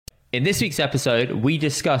In this week's episode, we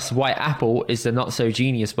discuss why Apple is the not so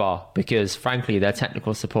genius bar, because frankly, their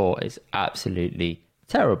technical support is absolutely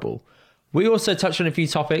terrible. We also touch on a few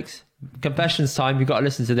topics. Confessions time, you've got to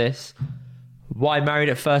listen to this. Why Married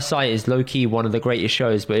at First Sight is low-key one of the greatest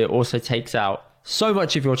shows, but it also takes out so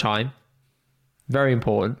much of your time. Very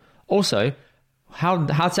important. Also, how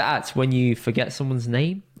to act when you forget someone's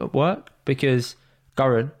name at work, because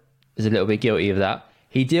Gaurav is a little bit guilty of that.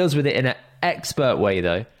 He deals with it in an expert way,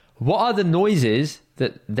 though. What are the noises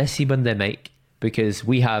that Desi Bande make? Because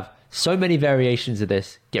we have so many variations of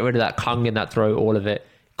this. Get rid of that kung in that throat, all of it.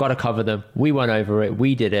 Got to cover them. We went over it.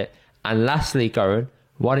 We did it. And lastly, Gaurav,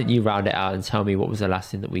 why don't you round it out and tell me what was the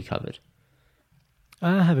last thing that we covered?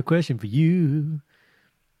 I have a question for you.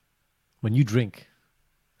 When you drink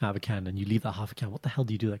out of a can and you leave that half a can, what the hell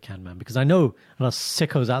do you do with that can, man? Because I know there are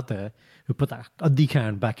sickos out there who put that addi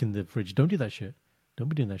can back in the fridge. Don't do that shit. Don't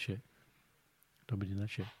be doing that shit. Don't be doing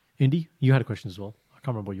that shit. Indy, you had a question as well. I can't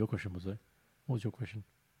remember what your question was, though. What was your question?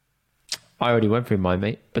 I already went through mine,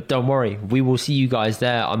 mate. But don't worry. We will see you guys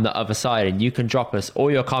there on the other side, and you can drop us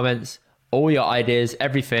all your comments, all your ideas,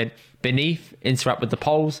 everything beneath, interact with the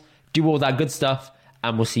polls, do all that good stuff,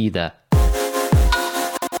 and we'll see you there.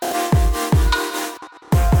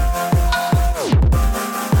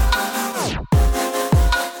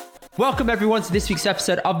 Welcome everyone to this week's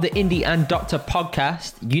episode of the Indy and Doctor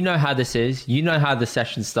podcast. You know how this is. You know how the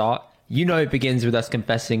sessions start. You know it begins with us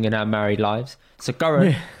confessing in our married lives. So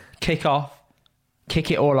Gaurav, kick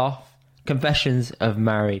it all off. Confessions of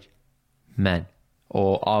married men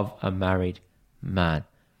or of a married man.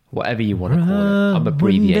 Whatever you want to call it. I'm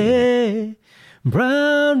abbreviating it.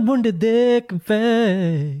 Brown wounded their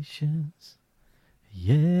confessions.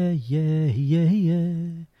 Yeah.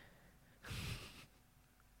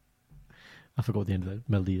 I forgot what the end of that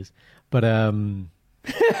melody is. But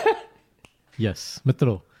yes,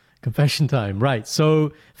 Mitro, confession time. Right.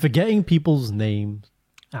 So forgetting people's names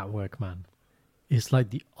at work, man, is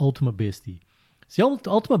like the ultimate bestie. It's the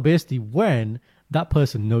ultimate bestie when that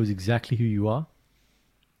person knows exactly who you are.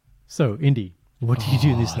 So, Indy, what do you do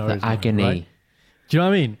in this scenario? The agony. Right? Do you know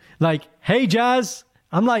what I mean? Like, hey, Jazz.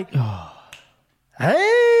 I'm like,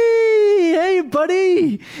 hey,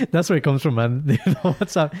 buddy. That's where it comes from, man.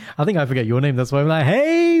 What's up? I think I forget your name. That's why I'm like,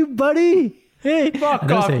 hey, buddy. Hey. Fuck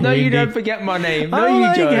off. No, you don't forget my name. No, I'm you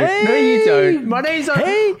like, don't. hey. No, you don't. My name's on,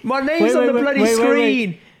 Hey. on the bloody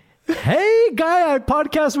screen. Hey, guy I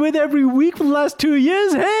podcast with every week for the last 2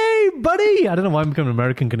 years. Hey, buddy. I don't know why I'm becoming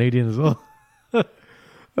American Canadian as well.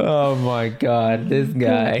 Oh my God, this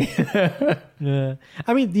guy. Yeah.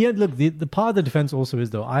 I mean, the part of the defense also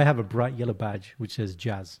is, though, I have a bright yellow badge which says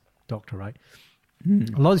Jazz Doctor, right? A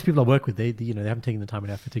lot of these people I work with, they haven't taken the time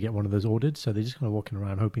and effort to get one of those ordered, so they're just kind of walking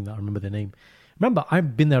around hoping that I remember their name. Remember,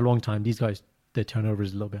 I've been there a long time. These guys, their turnover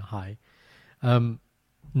is a little bit high.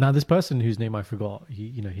 Now, this person whose name I forgot,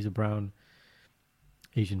 he's a brown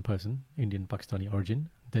Asian person, Indian, Pakistani origin.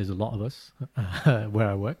 There's a lot of us where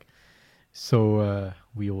I work. So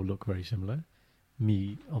we all look very similar.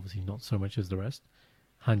 Me, obviously, not so much as the rest.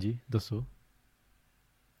 Hanji, Dasso.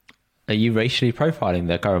 Are you racially profiling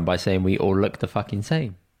there, Karan, by saying we all look the fucking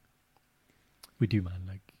same? We do, man.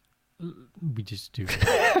 Like, we just do.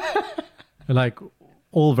 Like,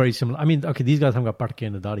 all very similar. I mean, okay, these guys haven't got parke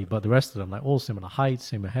and the dadi, but the rest of them, like, all similar height,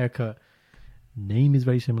 same haircut. Name is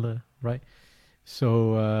very similar, right?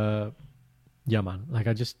 So, yeah, man. Like,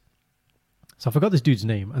 So I forgot this dude's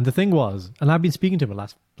name. And the thing was, and I've been speaking to him the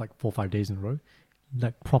last, like, 4 or 5 days in a row.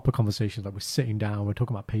 Like, proper conversations. Like, we're sitting down, we're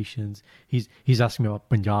talking about patients. He's asking me about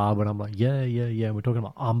Punjab, and I'm like, yeah. And we're talking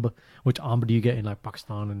about Amb. Which Amb do you get in, like,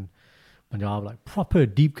 Pakistan and Punjab? Like, proper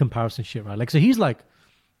deep comparison shit, right? Like, so he's like,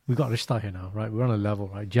 we got Rishta here now, right? We're on a level,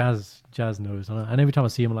 right? Jazz knows. And every time I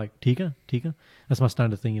see him, I'm like, Tika. That's my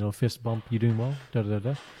standard thing, fist bump, you doing well?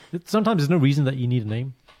 Da. Sometimes there's no reason that you need a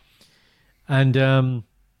name. And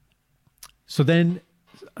so then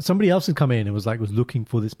somebody else had come in and was looking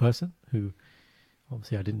for this person who,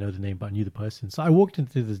 obviously I didn't know the name, but I knew the person. So I walked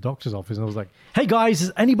into this doctor's office and I was like, hey guys,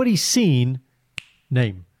 has anybody seen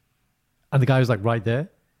name? And the guy was like right there.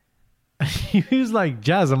 And he was like,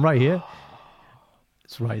 Jazz, I'm right here.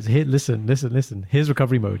 It's right. It's here. Listen. Here's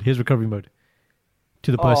recovery mode. To the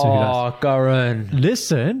person who asked. Oh, Garan.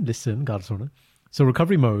 Listen, Garsona. So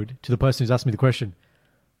recovery mode to the person who's asked me the question.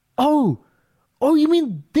 Oh, you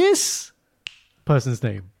mean this person's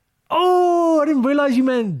name? Oh, I didn't realize you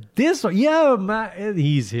meant this one. Yeah, man.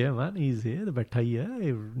 He's here, man. He's here. The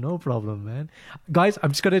battaiya. No problem, man. Guys,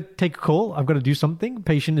 I'm just going to take a call. I've got to do something.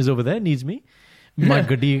 Patient is over there, needs me. My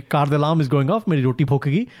gaddi car the alarm is going off. Meri roti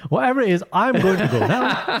phokegi. Whatever it is, I'm going to go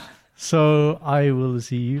now. So I will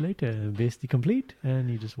see you later. Basically complete, and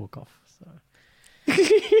you just walk off. So.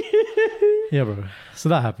 Yeah, bro. So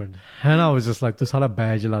that happened, and I was just like, "This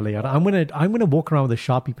badge, I'm gonna walk around with a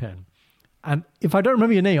Sharpie pen, and if I don't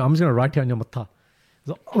remember your name, I'm just gonna write it on your matha.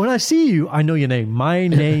 So when I see you, I know your name. My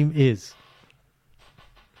name is."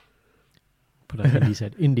 But Indy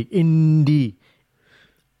said, "Indy,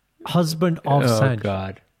 husband of Sanj." Oh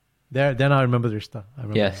God. There, then I remember the Rishta.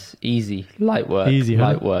 Yes, easy, light work, Easy, huh?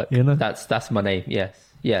 light work. You know? That's my name.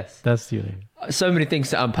 Yes. That's your name. So many things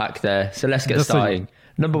to unpack there. So let's get Just so starting.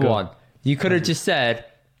 Number Go. one, you could have just said,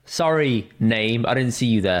 "Sorry, name, I didn't see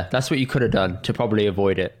you there." That's what you could have done to probably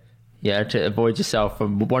avoid it. Yeah, to avoid yourself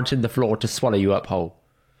from wanting the floor to swallow you up whole.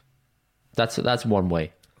 That's one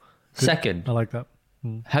way. Good. Second, I like that.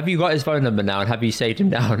 have you got his phone number now and have you saved him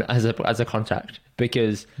down as a contact?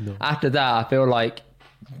 Because No. after that, I feel like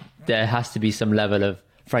there has to be some level of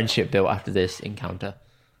friendship built after this encounter.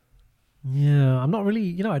 Yeah, I'm not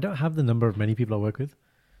really, I don't have the number of many people I work with.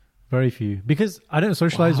 Very few. Because I don't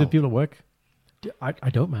socialize Wow. with people at work. I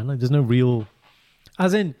don't, man. Like, there's no real.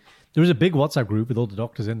 As in, there was a big WhatsApp group with all the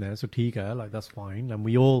doctors in there. So Tika, like, that's fine. And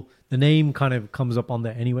the name kind of comes up on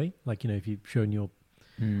there anyway. Like, if you've shown your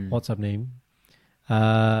WhatsApp name.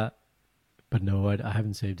 But no, I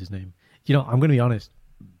haven't saved his name. I'm going to be honest.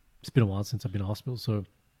 It's been a while since I've been in hospital. So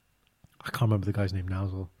I can't remember the guy's name now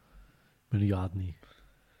as well. Manu Yadni.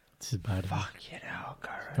 This is bad. Fuck you know,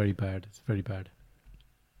 Gaurav. Very bad. It's very bad.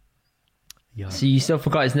 Yeah. So you still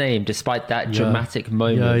forgot his name despite that Yeah. dramatic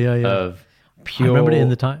moment Yeah. of I pure remembered it in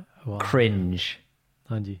the time. Wow. cringe.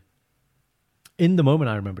 Hanji. In the moment,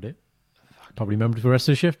 I remembered it. Probably remembered it for the rest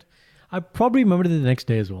of the shift. I probably remembered it the next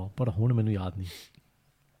day as well. But I want him in Yadni.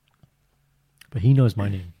 But he knows my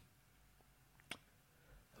name.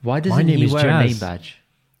 Why doesn't name he is wear a name Jazz. badge?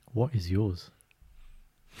 What is yours?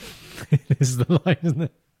 This is the line, isn't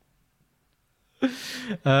it? I Where's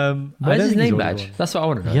don't his think he's name ordered badge? one. That's what I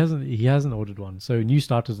want to know. He hasn't ordered one. So new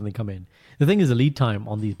starters when they come in. The thing is, the lead time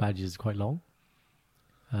on these badges is quite long.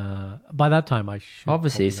 By that time, I should.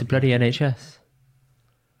 Obviously, it's the probably bloody NHS.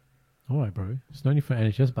 All right, bro. It's no need for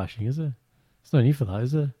NHS bashing, is there? It's no need for that,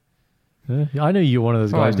 is there? Yeah, I know you're one of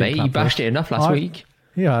those All guys. right, that mate. clap You bashed first. it enough last week.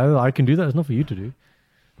 Yeah, I can do that. It's not for you to do.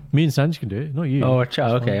 Me and Sanj can do it, not you. Oh, It's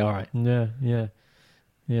okay. fine. All right.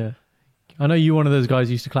 Yeah. I know you're one of those guys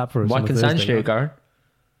who used to clap for us. Why on a can Thursday, Sanj do it, right? Garen?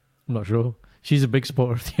 I'm not sure. She's a big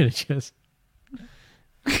supporter of the NHS.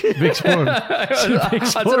 Big supporter. She's a big I don't know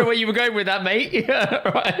supporter. where you were going with that, mate. Yeah,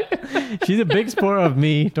 right. She's a big supporter of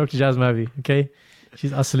me, Dr. Jazz Mavi. Okay,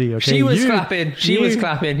 she's Asli. Okay, She was clapping. She was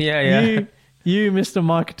clapping. Yeah. You, Mr.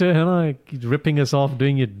 Marketer, ripping us off,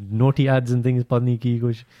 doing your naughty ads and things. Padni ki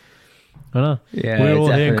kuch. Yeah, We're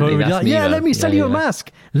all here in definitely. COVID. That's me, Let man. me sell Yeah, you a yeah.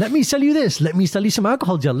 mask. Let me sell you this. Let me sell you some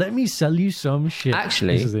alcohol gel. Let me sell you some shit.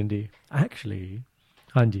 Actually- this is Indy. Actually,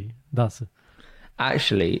 Hanji, that's it.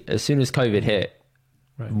 Actually, as soon as COVID hit,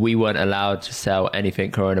 Right. we weren't allowed to sell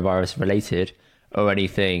anything coronavirus related or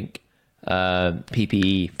anything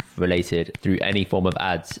PPE related through any form of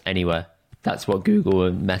ads anywhere. That's what Google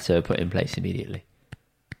and Meta put in place immediately.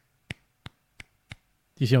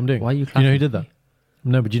 Do you see what I'm doing? Why are you Do you know who clapping? did that?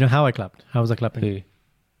 No, but do you know how I clapped? How was I clapping? Who?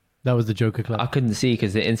 That was the Joker clap. I couldn't see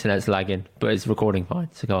because the internet's lagging, but it's recording fine.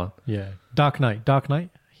 So go on. Yeah. Dark Knight.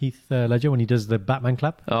 Heath Ledger when he does the Batman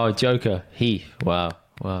clap. Oh, Joker. Heath. Wow.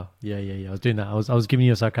 Yeah. I was doing that. I was giving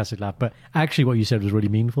you a sarcastic laugh, but actually what you said was really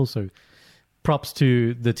meaningful. So props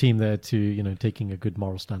to the team there to, taking a good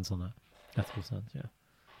moral stance on that. Ethical stance, yeah.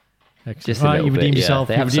 Excellent. Just a little you bit. redeemed Yeah. yourself.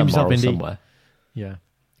 They You have redeemed some yourself, morals Indy. somewhere. Yeah.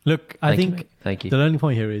 Look, I Thank you, think mate. Thank you. the learning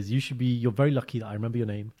point here is you're very lucky that I remember your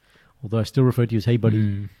name, although I still refer to you as Hey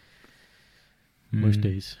Buddy most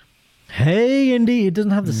days. Hey Indy, it doesn't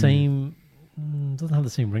have the same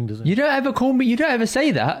ring, does it? You don't ever call me. You don't ever say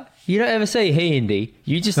that. You don't ever say, "Hey, Indy."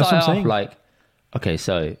 You just That's start what I'm off saying. like, "Okay,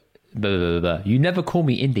 so." Blah, blah, blah, blah. You never call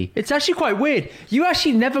me Indy. It's actually quite weird. You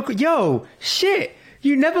actually never. Yo, shit.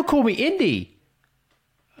 You never call me Indy.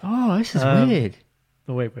 Oh, this is weird.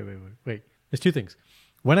 Oh, wait. There's two things.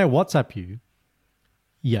 When I WhatsApp you,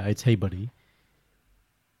 yeah, it's Hey Buddy.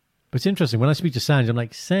 But it's interesting. When I speak to Sanj, I'm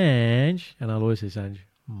like, Sanj, and I'll always say Sanj.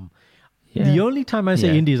 Yeah. The only time I say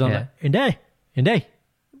Yeah, Indy is on yeah. like, Indy.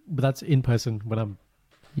 But that's in person when I'm,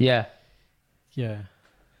 Yeah. yeah.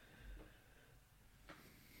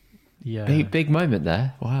 Big moment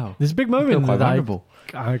there. Wow. There's a big I feel moment quite that vulnerable.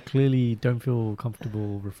 I clearly don't feel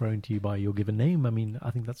comfortable referring to you by your given name. I mean,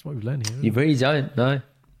 I think that's what we've learned here. You really don't. No.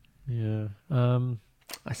 Yeah.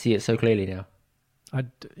 I see it so clearly now.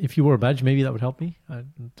 If you wore a badge, maybe that would help me. I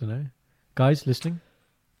don't know. Guys listening,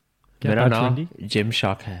 get a badge for Mirana, Indy. Gym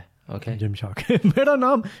Shark hair. Okay. Gymshark. मेरा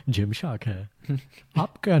नाम Gymshark है.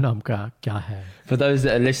 आपका नाम क्या है? For those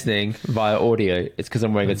that are listening via audio, it's because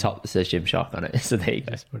I'm wearing a top that says Gymshark on it. So there you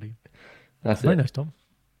go. Yes, buddy. That's Very it. nice, Tom.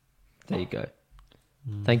 There you go.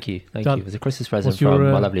 Thank you. Thank Dad, you. It was a Christmas present What's your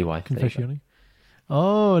from my lovely wife. There you go. confession?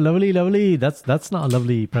 Oh, lovely. That's not a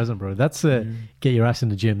lovely present, bro. That's get your ass in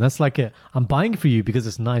the gym. That's like I'm buying it for you because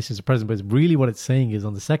it's nice as a present, but it's really what it's saying is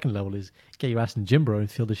on the second level is get your ass in the gym, bro, and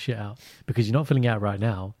fill the shit out because you're not filling it out right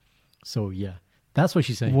now. So yeah, that's what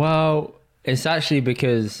she's saying. Well, it's actually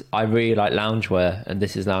because I really like loungewear, and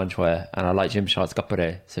this is loungewear, and I like Gymshark's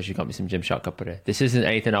kapare, so she got me some Gymshark kapare. This isn't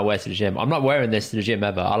anything I wear to the gym. I'm not wearing this to the gym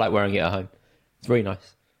ever. I like wearing it at home. It's very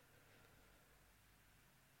nice.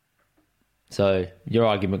 So your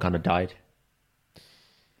argument kind of died.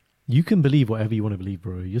 You can believe whatever you want to believe,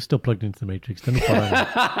 bro. You're still plugged into the matrix.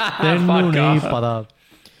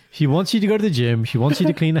 She wants you to go to the gym. She wants you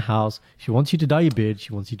to clean the house. She wants you to dye your beard.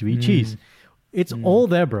 She wants you to eat cheese. It's all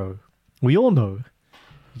there, bro. We all know.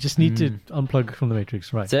 You just need to unplug from the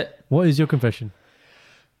matrix, right? That's it. What is your confession?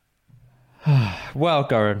 Well,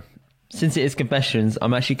 Goran, since it is confessions,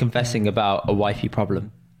 I'm actually confessing about a wifey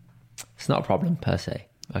problem. It's not a problem per se.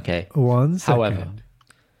 Okay. 1 second. However.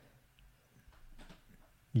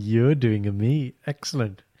 You're doing me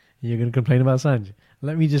excellent. You're going to complain about Sanj.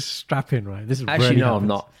 Let me just strap in, right? This is Actually, really no, happens. I'm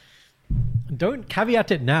not. Don't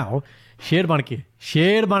caveat it now. Sher banke.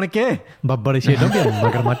 Babbar sher. Don't be a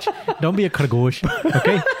magarmach. Don't be a khargosh.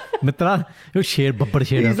 Okay? Mitra, you sher, babbar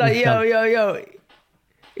sher. He's like, yo.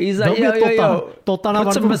 He's like, Don't be a yo. tota na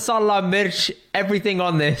Put some banu. masala, mirch, everything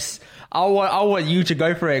on this. I want you to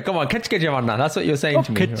go for it. Come on, catch ke jawana. That's what you're saying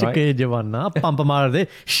to me, Khich right? ke jawana. Pump maar de.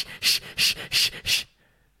 Shh.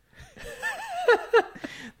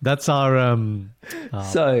 That's our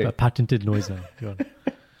So- patented noise now. Go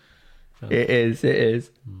on. It is.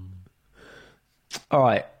 All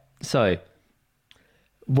right. So,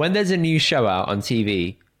 when there's a new show out on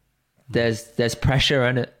TV, there's pressure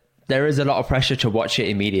in it. There is a lot of pressure to watch it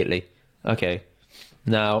immediately. Okay.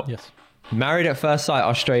 Now, Yes. Married at First Sight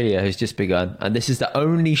Australia has just begun, and this is the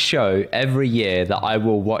only show every year that I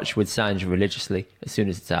will watch with Sanj religiously as soon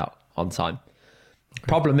as it's out on time.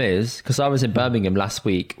 Problem is, because I was in Birmingham last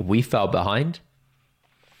week, we fell behind,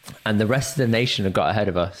 and the rest of the nation had got ahead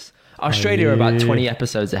of us. Australia are about 20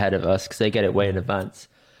 episodes ahead of us because they get it way in advance.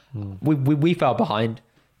 We fell behind,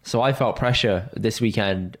 so I felt pressure this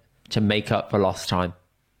weekend to make up for lost time.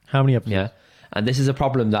 How many episodes? Yeah. And this is a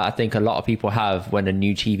problem that I think a lot of people have when a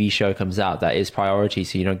new TV show comes out that is priority,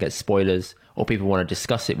 so you don't get spoilers or people want to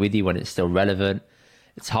discuss it with you when it's still relevant.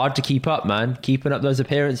 It's hard to keep up, man. Keeping up those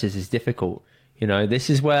appearances is difficult. You know, this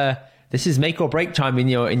is make or break time in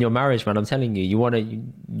your marriage, man. I'm telling you,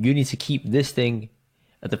 you need to keep this thing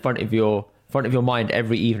at the front of your mind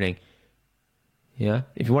every evening. Yeah.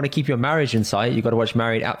 If you want to keep your marriage in sight, you got to watch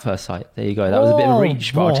Married at First Sight. There you go. That was a bit of a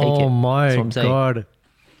reach, but I'll take it. Oh my That's what I'm saying. God.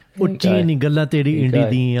 ਉੱਚੀਆਂ ਨੀ ਗੱਲਾਂ ਤੇਰੀ indie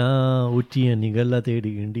ਦੀਆਂ ਉੱਚੀਆਂ ਨੀ ਗੱਲਾਂ ਤੇਰੀ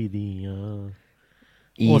indie ਦੀਆਂ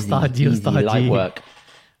Easy light work.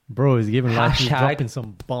 Bro is giving life. He's Hashtag- dropping some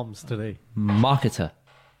bombs today. Marketer.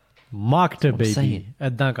 Marketer baby saying.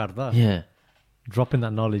 ਏਦਾਂ ਕਰਦਾ Yeah. dropping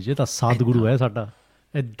that knowledge ਇਹ ਤਾਂ ਸਤਿਗੁਰੂ ਹੈ ਸਾਡਾ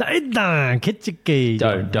ਏਦਾਂ ਖਿੱਚ ਕੇ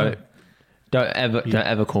Don't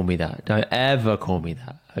ever call me that. Don't ever call me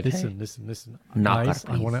that. Okay. Listen. Not Guys, that,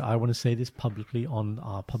 please. I want to say this publicly on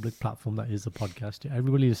our public platform that is the podcast.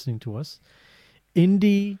 Everybody listening to us, in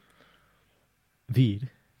the Veed,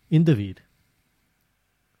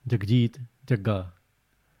 Jagjit, Jagga,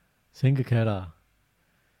 Singh Khera,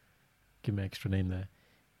 give me an extra name there,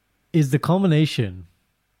 is the combination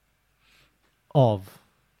of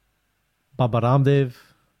Baba Ramdev,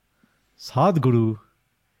 Sadhguru,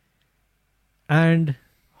 and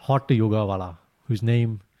Hot Yoga Wala, whose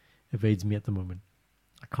name evades me at the moment.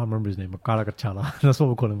 I can't remember his name. Kala Kachala. That's what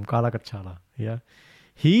we call him. Kala Kachala. Yeah.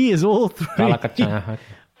 He is all three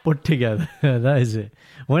put together. That is it.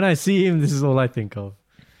 When I see him, this is all I think of.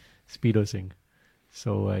 Speedo Singh.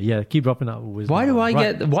 So yeah, keep dropping that wisdom. Why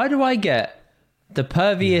do I get the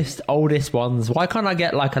perviest, oldest ones? Why can't I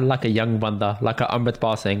get like a young banda, like a Amrit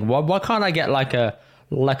Bar Singh? Why can't I get like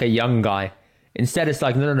a young guy? Instead, it's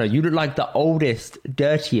like, no. You look like the oldest,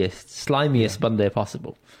 dirtiest, slimiest banda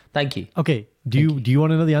possible. Thank you. Okay. Do you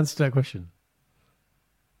want to know the answer to that question?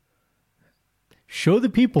 Show the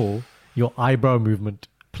people your eyebrow movement,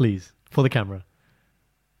 please, for the camera.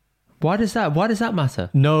 Why does that matter?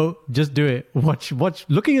 No, just do it. Watch.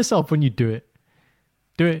 Look at yourself when you do it.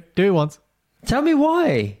 Do it once. Tell me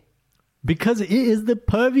why. Because it is the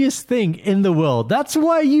perviest thing in the world. That's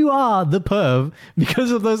why you are the perv.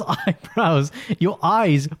 Because of those eyebrows. Your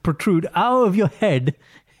eyes protrude out of your head.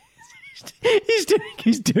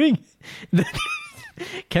 He's doing.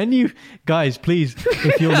 Can you guys please,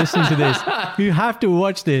 if you're listening to this, you have to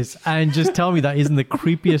watch this and just tell me that isn't the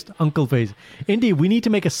creepiest uncle face. Indeed, we need to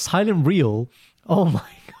make a silent reel. Oh my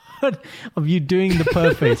god, of you doing the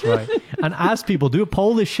purr face, right? And ask people, do a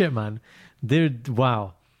poll this shit, man. They're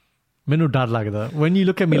wow. Menu dar lagda. When you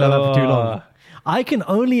look at me like that for too long, I can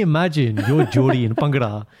only imagine your Jodi in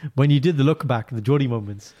Pangra when you did the look back, the Jodi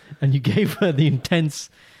moments, and you gave her the intense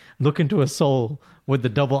look into her soul with the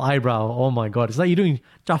double eyebrow. Oh my god, it's like you're doing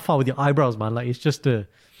Jaffa with your eyebrows, man. Like it's just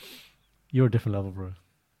you're a different level, bro.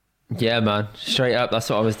 Yeah, man. Straight up, that's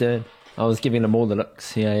what I was doing. I was giving them all the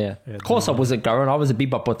looks. Yeah. Of course, I wasn't going. I was a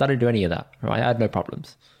bebop, but I didn't do any of that. Right, I had no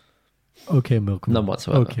problems. Okay, Milkman. None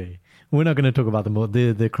whatsoever. Okay, we're not going to talk about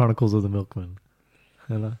the Chronicles of the Milkman.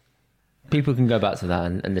 Hello. People can go back to that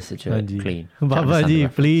and listen to it clean. Baba ji,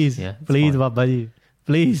 please, yeah, please, Baba ji,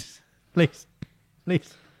 please.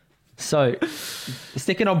 So,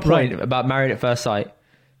 sticking on point about Married at First Sight.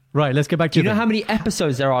 Right, let's get back to Do you know how many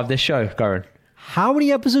episodes there are of this show, Goran? How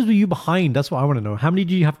many episodes were you behind? That's what I want to know. How many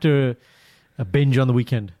did you have to binge on the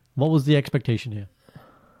weekend? What was the expectation here?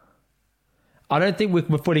 I don't think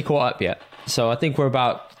we're fully caught up yet. So I think we're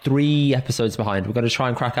about 3 episodes behind. We're going to try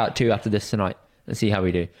and crack out 2 after this tonight and see how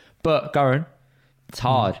we do. But, Goran, it's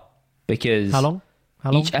hard because How long?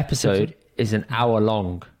 each episode is an hour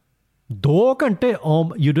long. 2 घंटे,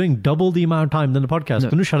 you're doing double the amount of time than the podcast.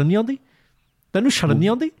 Tanu sharan nahi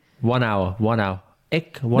aandi? 1 hour. 1 hour.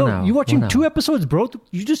 No, you're watching 2 episodes, bro.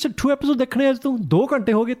 You just said 2 episodes dekhne hai tu. 2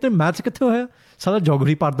 घंटे हो गए ते maths किथे होया? सारा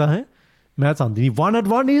geography पढ़दा है. Maths आंदी नहीं. 1 and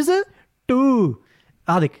 1 is 2.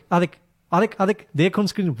 Adik, देख on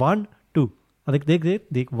screen 1 2. Adik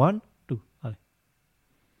देख 1 2.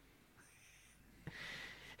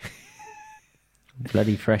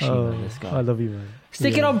 Bloody freshie, man, this guy. I love you, man.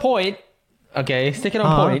 Sticking on point. Okay, sticking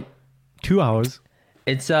on point. 2 hours.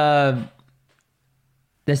 It's there's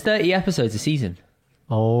 30 episodes a season.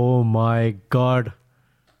 Oh my god.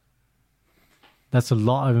 That's a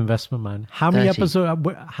lot of investment, man. How many 30. episodes?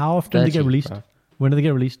 How often do they get released? Bro. When do they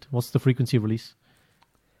get released? What's the frequency of release?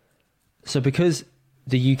 So because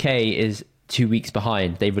the UK is 2 weeks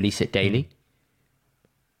behind, they release it daily.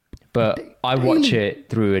 But I watch it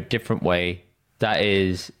through a different way. That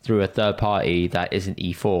is through a third party that isn't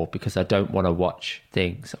E4 because I don't want to watch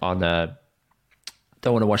things on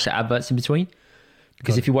don't want to watch the adverts in between.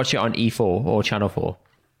 Because if you watch it on E4 or Channel 4,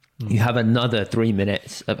 you have another 3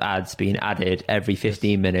 minutes of ads being added every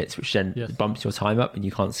 15 minutes, which then bumps your time up and you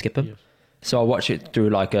can't skip them. So I watch it through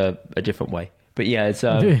like a different way. But yeah, it's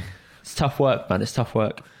tough work, man. It's tough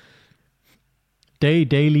work.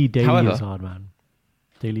 Daily However, is hard, man.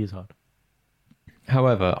 Daily is hard.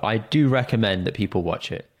 However, I do recommend that people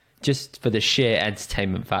watch it just for the sheer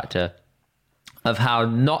entertainment factor of how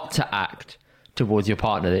not to act towards your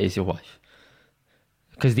partner that is your wife.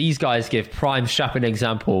 Because these guys give prime strapping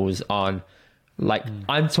examples on, like,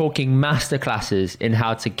 I'm talking masterclasses in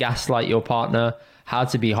how to gaslight your partner, how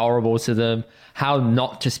to be horrible to them, how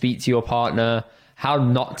not to speak to your partner, how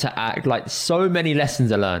not to act. Like, so many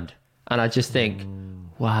lessons are learned. And I just think,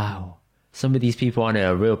 wow, some of these people are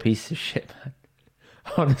a real piece of shit, man.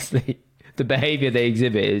 Honestly, the behavior they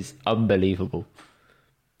exhibit is unbelievable.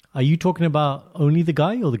 Are you talking about only the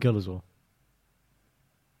guy or the girl as well?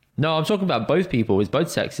 No, I'm talking about both people. It's both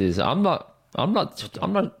sexes. I'm not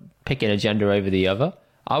picking a gender over the other.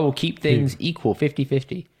 I will keep things equal,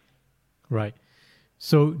 50-50. Right.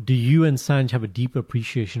 So do you and Sanj have a deep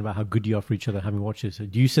appreciation about how good you are for each other having watched this?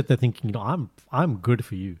 Do you sit there thinking, I'm good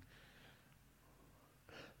for you?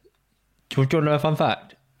 Do you want to know a fun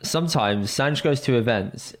fact? Sometimes Sanj goes to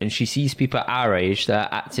events and she sees people our age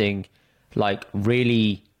that are acting like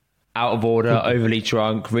really out of order, overly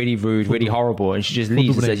drunk, really rude, really horrible. And she just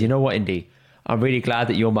leaves and says, you know what, Indy, I'm really glad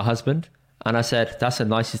that you're my husband. And I said, that's the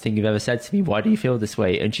nicest thing you've ever said to me. Why do you feel this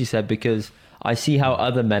way? And she said, because I see how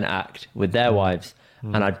other men act with their wives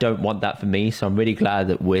and I don't want that for me. So I'm really glad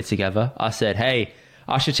that we're together. I said, hey,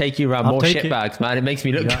 I should take you around more shitbags, man. It makes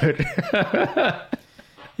me look good.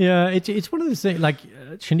 Yeah, it's one of those things, like,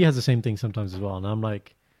 Shindy has the same thing sometimes as well. And I'm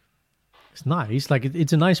like, it's nice. Like,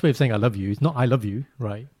 it's a nice way of saying I love you. It's not I love you,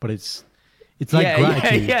 right? But it's like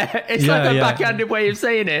gratitude. Yeah. It's like a backhanded way of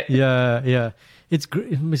saying it. Yeah. It's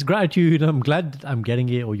gratitude. I'm glad I'm getting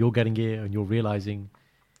it or you're getting it and you're realizing.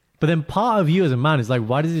 But then part of you as a man is like,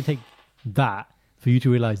 why does it take that for you to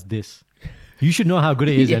realize this? You should know how good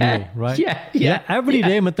it is anyway, right? Yeah. Every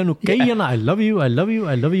day, I love you,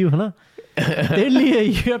 hana? Daily,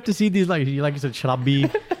 you have to see these, like you said, shrabi,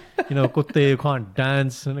 kutte, you can't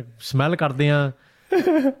dance, smell karte hain.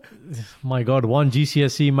 My God, one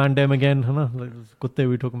GCSE man dem again, है ना? Like कुत्ते we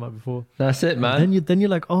were talking about before. That's it, man. Then you're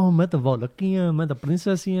like, oh, मैं तो बहुत lucky हूँ, मैं तो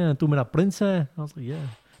princess ही हूँ, तू मेरा prince है. I was like, yeah.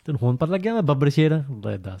 Then होन पर लग गया मैं बब्बर शेर है.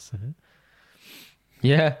 Like that's it.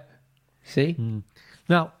 Yeah. See?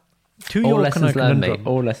 Now, to All your lessons learned, mate. conundrum,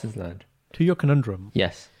 All lessons learned. to your conundrum,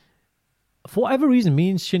 Yes. for whatever reason, me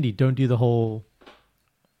and Shindy don't do the whole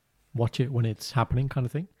watch it when it's happening kind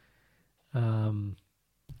of thing.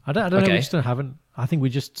 I don't know. Okay. We still haven't. I think we're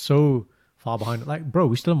just so far behind. Like, bro,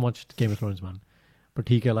 we still haven't watched Game of Thrones, man. But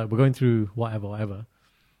TK, like, we're going through whatever.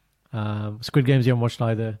 Squid Games, you haven't watched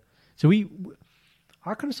either. So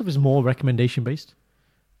our kind of stuff is more recommendation based.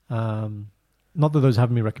 Not that those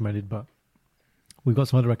haven't been recommended, but we've got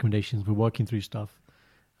some other recommendations. We're working through stuff.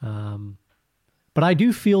 But I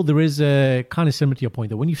do feel there is a kind of similar to your point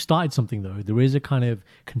that when you've started something, though, there is a kind of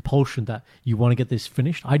compulsion that you want to get this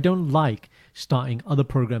finished. I don't like starting other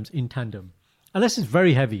programs in tandem. Unless it's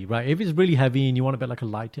very heavy, right? If it's really heavy and you want a bit like a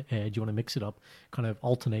lighter edge, you want to mix it up, kind of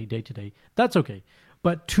alternate day to day, that's okay.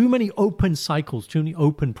 But too many open cycles, too many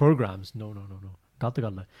open programs, no. There's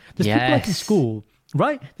people like in school,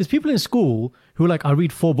 right? There's people in school who are like, I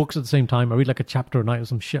read 4 books at the same time. I read like a chapter a night or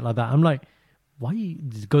some shit like that. I'm like, why?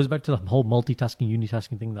 It goes back to the whole multitasking,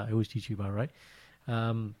 unitasking thing that I always teach you about, right?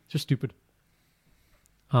 Just stupid.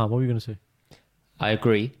 What were you going to say? I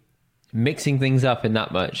agree. Mixing things up in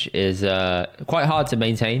that much is quite hard to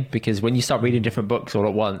maintain because when you start reading different books all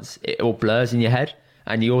at once, it all blurs in your head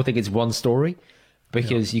and you all think it's one story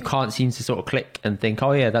because you can't seem to sort of click and think,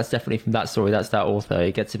 oh yeah, that's definitely from that story, that's that author.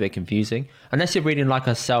 It gets a bit confusing. Unless you're reading like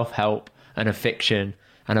a self-help and a fiction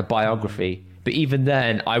and a biography. But even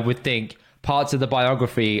then, I would think parts of the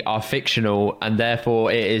biography are fictional and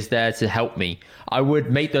therefore it is there to help me. I would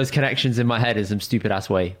make those connections in my head in some stupid ass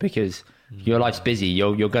way because your life's busy.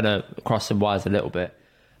 You're going to cross some wires a little bit.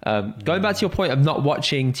 Going back to your point of not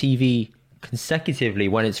watching TV consecutively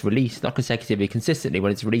when it's released, not consecutively, consistently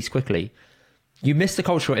when it's released quickly, you miss the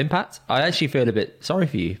cultural impact. I actually feel a bit sorry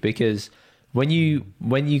for you because when you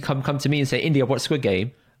come to me and say, Indy, I've watched Squid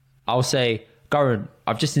Game, I'll say, Goran,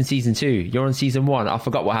 I've just in season 2. You're on season 1. I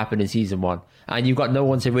forgot what happened in season 1. And you've got no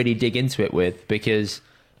one to really dig into it with because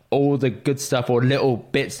all the good stuff or little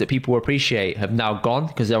bits that people appreciate have now gone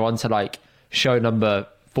because they're on to like show number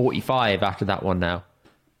 45 after that one now.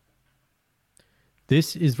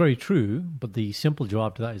 This is very true, but the simple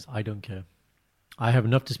jawab to that is I don't care. I have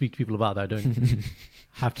enough to speak to people about that. I don't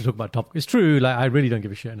have to talk about topic. It's true. Like I really don't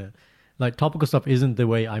give a shit in it. Like topical stuff isn't the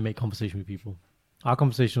way I make conversation with people. Our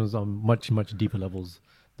conversations are much, much deeper levels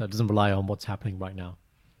that doesn't rely on what's happening right now.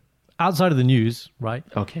 Outside of the news, right?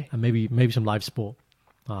 Okay. And maybe some live sport.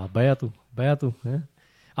 Baya tu. Eh?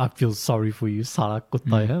 I feel sorry for you. Sara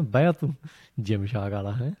kutta hai. Baya tu. Jim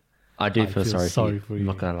Shagala hai. I do feel sorry for you. I'm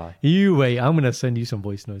not going to lie. You wait. I'm going to send you some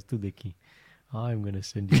voice notes. Tu dekhi. I'm going to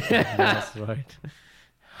send you some. That's right.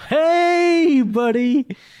 Hey,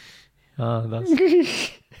 buddy.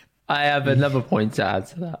 That's... I have another point to add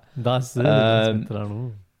to that. That's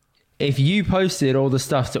it. If you posted all the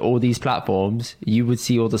stuff to all these platforms, you would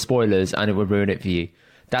see all the spoilers and it would ruin it for you.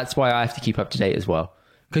 That's why I have to keep up to date as well.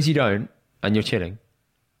 Because you don't, and you're chilling,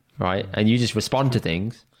 right? And you just respond to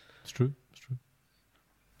things. It's true.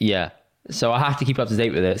 Yeah. So I have to keep up to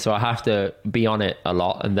date with it. So I have to be on it a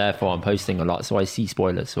lot, and therefore I'm posting a lot. So I see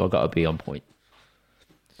spoilers. So I've got to be on point.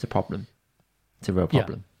 It's a problem. It's a real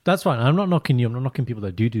problem. Yeah, that's fine. I'm not knocking you. I'm not knocking people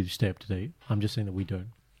that do stay up to date. I'm just saying that we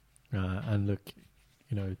don't. And look,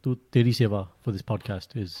 you know, Teri Seva for this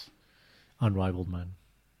podcast is unrivaled, man.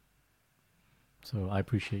 So I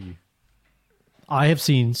appreciate you. I have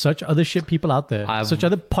seen such other shit people out there, such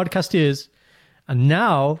other podcasters, and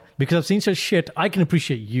now because I've seen such shit, I can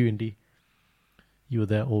appreciate you, Indy. You were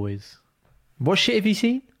there always. What shit have you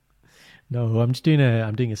seen? No, I'm doing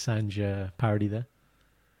a Sanj parody there.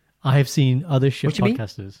 I have seen other shit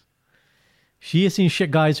podcasters. She has seen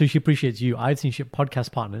shit guys, so she appreciates you. I've seen shit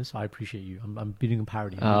podcast partners, so I appreciate you. I'm doing a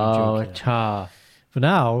parody. Cha. For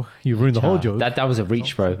now, you've ruined the whole joke. That was a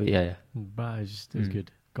reach, bro. But yeah. But it was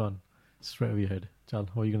good. Gone. Straight over your head. Chal,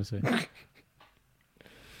 what are you going to say?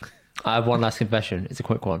 I have one last confession. It's a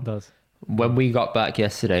quick one. It does. When we got back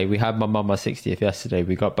yesterday, we had my 60th yesterday.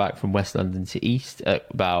 We got back from West London to East at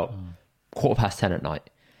about 10:15 at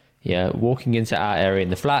night. Yeah, walking into our area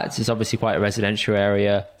in the flats, it's obviously quite a residential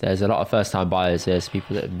area. There's a lot of first-time buyers. There's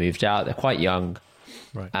people that have moved out. They're quite young.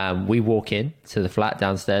 Right. We walk in to the flat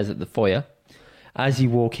downstairs at the foyer. As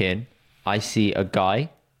you walk in, I see a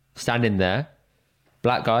guy standing there,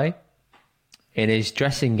 black guy, in his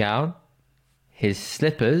dressing gown, his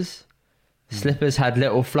slippers. Slippers had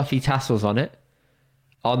little fluffy tassels on it,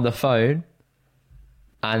 on the phone.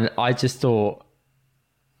 And I just thought,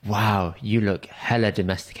 wow, you look hella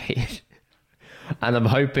domesticated. And I'm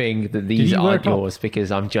hoping that Did these he wear a aren't top? yours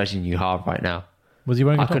because I'm judging you hard right now. Was he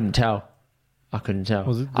wearing a I top? couldn't tell. I couldn't tell.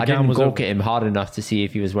 Was it- the I gown didn't was gawk over- at him hard enough to see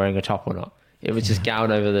if he was wearing a top or not. It was just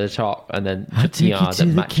gown over the top and then I'll take you tiara to that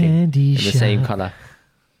the matching candy in the same shop. colour.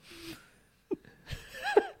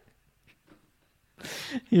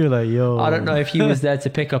 You're like, yo. I don't know if he was there to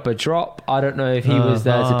pick up a drop. I don't know if he was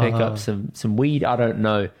there to pick up Uh-huh. some weed. I don't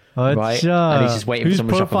know. Right? Acha. And he's just waiting Who's for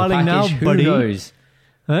someone to shop on the profiling now, package. Who buddy? knows?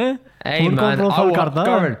 Huh? Hey Phone man, call profile karda?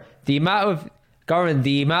 Goran,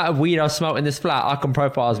 the amount of weed I've smelt in this flat, I can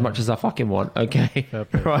profile as much as I fucking want. Okay, Fair play, fair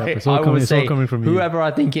play. right? It's all I coming- will it's all say coming from you. whoever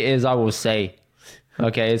I think it is, I will say.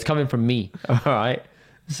 Okay, it's coming from me. All right.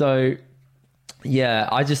 So yeah,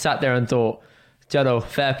 I just sat there and thought, Jello,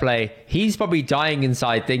 fair play. He's probably dying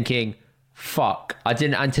inside, thinking, "Fuck! I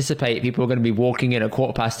didn't anticipate people were going to be walking in at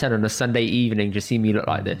 10:15 on a Sunday evening to see me look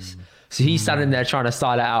like this." So he's standing there trying to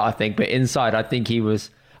style it out, I think. But inside, I think he was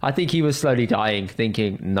slowly dying,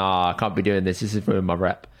 thinking, "Nah, I can't be doing this. This is ruining my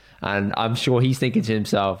rep." And I'm sure he's thinking to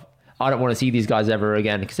himself, "I don't want to see these guys ever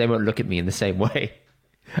again because they won't look at me in the same way."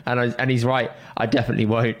 And he's right. I definitely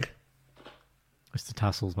won't. It's the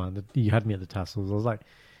tassels, man. You had me at the tassels. I was like,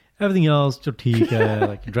 everything else, Jotika,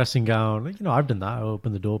 like dressing gown. Like, I've done that. I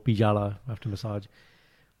opened the door, pijala after massage.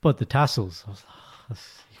 But the tassels, I was like,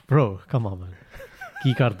 bro, come on, man.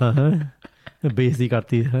 Ki karta hai? Bezi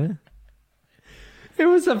karti hai? It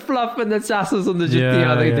was the fluff and the tassels on the jutti.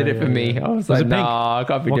 Yeah, I think yeah, did it for yeah, me. yeah. I was Was like, it pink? nah, I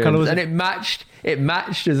can't be What doing colour this. was And it? it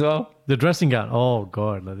matched as well. The dressing gown. Oh,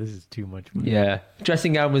 God. Like, this is too much. Man. Yeah.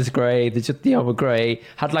 Dressing gown was grey. The jutti were grey.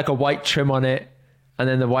 Had like a white trim on it. And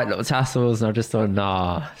then the white little tassels. And I just thought,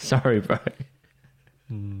 nah, sorry, bro.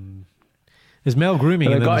 There's male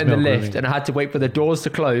grooming. And I and then got in the there's male lift grooming. and I had to wait for the doors to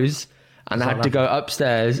close. And I had to go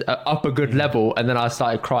upstairs, up a good level. And then I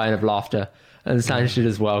started crying of laughter. And Sanj did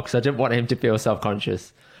as well. Because I didn't want him to feel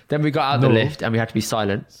self-conscious. Then we got out the No. lift and we had to be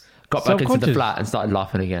silent. Got back into the Self-conscious? flat and started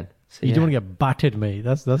laughing again. So, You yeah. don't want to get battered, mate.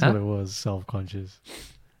 That's Huh? what it was. Self-conscious.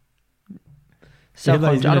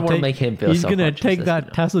 Self-conscious. I don't want to take- make him feel He's gonna self-conscious. take let's that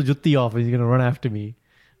be tassel jutti off and he's gonna run after me.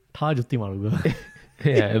 Tha jutti maruga. honest.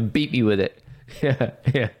 Yeah, and beat me with it. Yeah,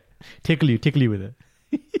 yeah. tickle you with it.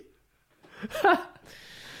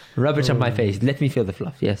 Rub it on Oh. my face. Let me feel the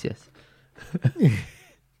fluff. Yes, yes.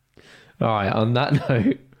 All right, on that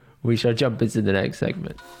note, we shall jump into the next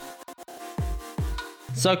segment.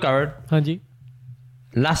 So, Karan, Hanji.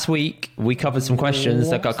 last week we covered some questions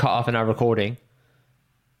that got cut off in our recording.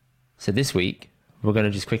 So this week, we're going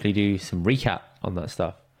to just quickly do some recap on that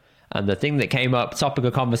stuff. And the thing that came up, topic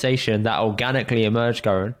of conversation that organically emerged,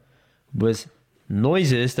 Karan, was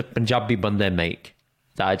noises that Punjabi bande make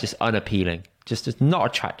that are just unappealing, just not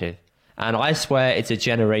attractive. And I swear it's a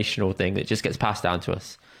generational thing that just gets passed down to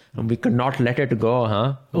us. And we cannot let it go,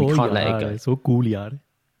 huh? We can't let it go. So cool, yaar.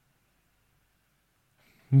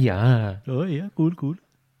 Yeah. Oh yeah, cool.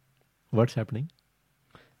 What's happening?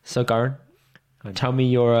 So, Karan, tell me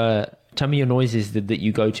your noises that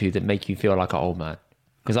you go to that make you feel like an old man.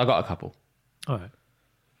 Because I got a couple. All right.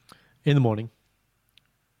 In the morning,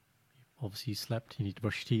 obviously you slept. You need to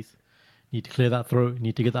brush your teeth. You need to clear that throat. You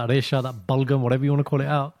need to get that resha, that bulgum, whatever you want to call it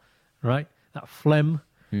out, right? That phlegm,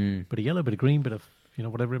 bit of yellow, bit of green, bit of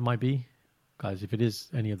whatever it might be. Guys, if it is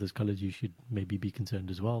any of those colors, you should maybe be concerned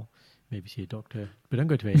as well. Maybe see a doctor, but don't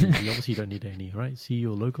go to A&E. Obviously, you don't need A&E, right? See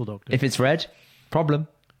your local doctor. If it's red, problem.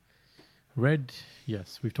 Red,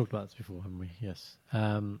 yes, we've talked about this before, haven't we? Yes.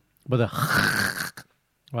 But the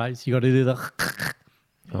right, so you got to do the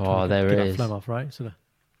Oh, there get it that is. phlegm off, right? So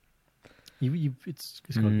it's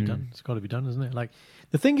got to be done. It's got to be done, isn't it? Like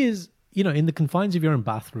the thing is, in the confines of your own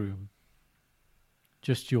bathroom,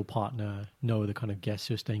 just your partner, no other kind of guests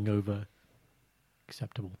who are staying over,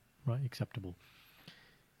 acceptable, right? Acceptable.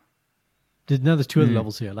 There's two other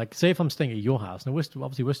levels here. Like, say if I'm staying at your house, now we're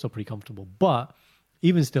still pretty comfortable, but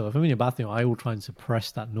even still, if I'm in your bathroom, I will try and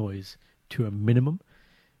suppress that noise to a minimum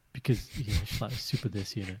because it's like super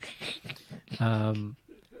this,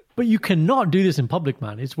 But you cannot do this in public,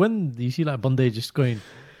 man. It's when you see like Bunday just going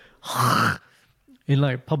in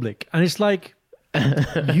like public, and it's like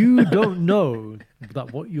you don't know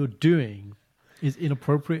that what you're doing is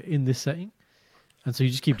inappropriate in this setting, and so you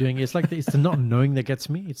just keep doing it. It's like it's the not knowing that gets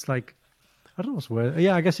me. It's like I don't know what's worse.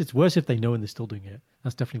 Yeah, I guess it's worse if they know and they're still doing it.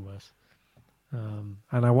 That's definitely worse. And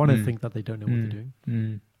I want to think that they don't know what they're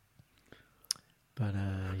doing. But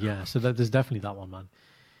yeah, so there's definitely that one, man.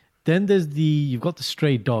 Then you've got the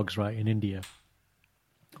stray dogs, right, in India.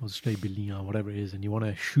 Or stray billion, whatever it is, and you want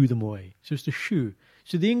to shoo them away. So it's to shoo.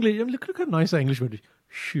 So the English, look how nice that English word is.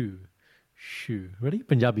 Shoo. shoe. Ready?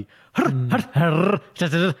 Punjabi.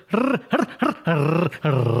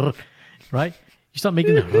 Right? You start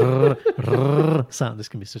making the sound. This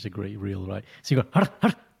can be such a great reel, right? So you go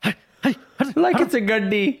Like it's a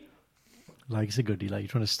goodie. like it's a goodie. Like you're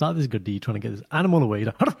trying to start this goodie, you're trying to get this animal away.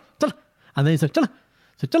 You're like, and then it's like chala.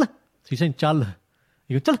 So chala. So you're saying chal.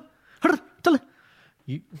 You go chala.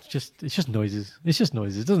 It's just noises. It's just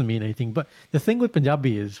noises. It doesn't mean anything. But the thing with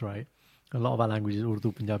Punjabi is, right, a lot of our languages,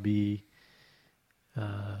 Urdu, Punjabi,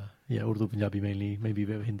 Urdu, Punjabi mainly, maybe a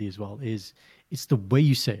bit of Hindi as well, is it's the way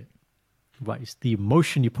you say it. Right, it's the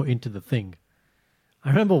emotion you put into the thing. I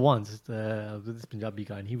remember once with this Punjabi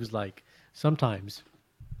guy, and he was like, sometimes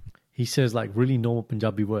he says like really normal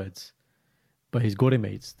Punjabi words, but his Gore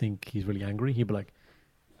mates think he's really angry. He'd be like,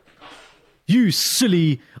 "You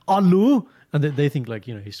silly aloo," and they think like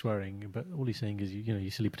he's swearing, but all he's saying is you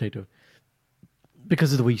silly potato,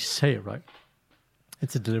 because of the way you say it. Right,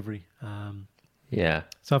 it's a delivery. Yeah.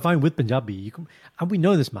 So I find with Punjabi, and we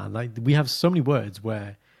know this, man. Like we have so many words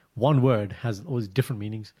where one word has all these different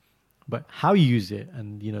meanings, but how you use it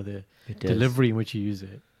and the delivery in which you use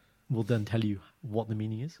it will then tell you what the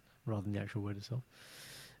meaning is rather than the actual word itself.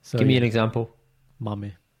 So Give me an example.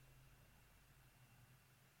 Mame.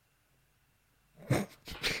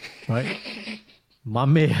 Right?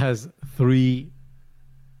 Mame has 3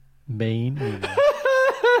 main meanings.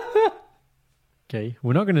 Okay,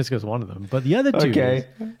 we're not going to discuss one of them, but the other two is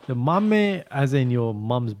the mame as in your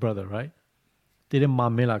mum's brother, right? Tere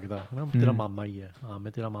mame lagda. Tera mama hi hai. Haan,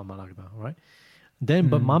 main tera mama lagda, right? Then,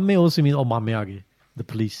 but mame also means, mame aage, the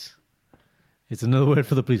police. It's another word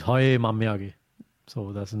for the police. Hoye mame aage.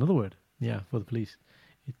 So that's another word, for the police.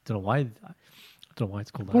 I don't know why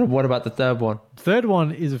it's called that. What about the third one? Third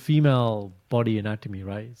one is a female body anatomy,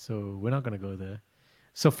 right? So we're not going to go there.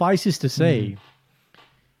 Suffices to say,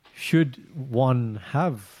 should one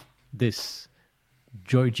have this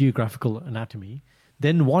geographical anatomy,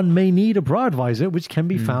 then one may need a brow advisor, which can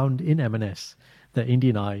be found in M&S, the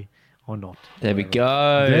Indian eye or not. There we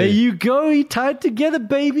go. There you go. He tied together,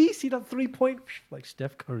 baby. See that 3-point? Like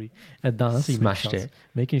Steph Curry. And dance. Smashed it.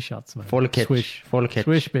 Making shots, man. Fall a kitch. Swish. Fall a kitch.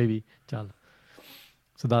 Swish, baby. Chal.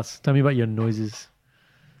 So tell me about your noises,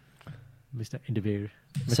 Mr. Indivir.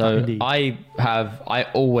 So I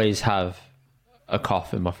always have a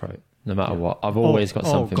cough in my throat, no matter what. I've always got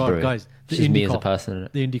something brewing. Guys, it's just me as a person, isn't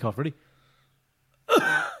it? The indie cough, ready?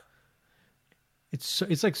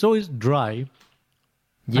 It's like so dry.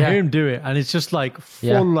 Yeah. I hear him do it, and it's just like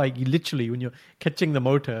full, like literally when you're catching the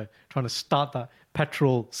motor, trying to start that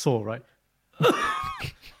petrol saw, right?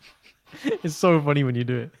 It's so funny when you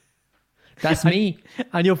do it. That's me.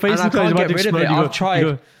 And your face And I looks like can't it's about get to rid of explode. it. I've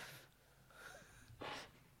tried.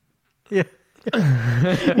 Yeah.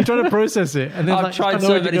 You're trying to process it, and then I've tried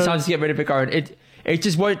so many times to get rid of it, going. It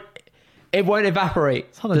just won't. It won't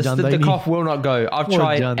evaporate. The cough will not go. I've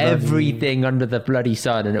tried everything under the bloody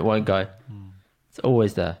sun, and it won't go. It's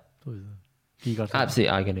always there. Absolute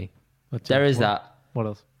agony. There is that. What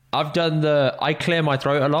else? I've done I clear my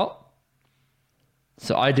throat a lot,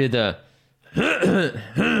 so I do the.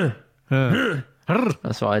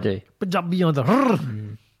 That's what I do. Punjabi on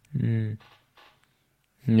the.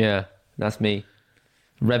 Yeah, that's me.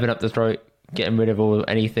 Revving up the throat, getting rid of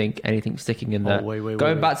anything sticking in there.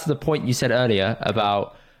 Going back to the point you said earlier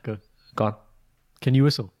about... Go on. Can you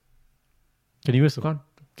whistle? Can you whistle? Go on.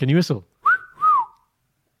 Can you whistle?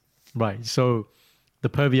 Right, so the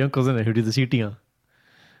pervy uncles in there who do the seating.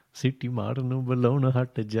 City marno balona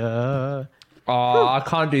hat ja. Oh, I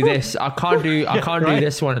can't do this. I can't do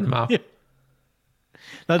this one in the mouth. Yeah.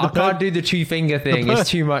 I can't do the 2-finger thing. It's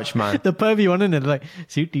too much, man. The pervy one in it, like,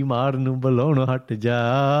 City marno balona hat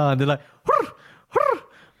ja. And they're like,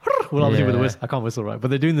 well, obviously with the whistle, I can't whistle, right? But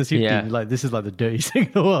they're doing the city, like, this is like the dirty thing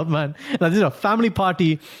in the world, man. Like, this is a family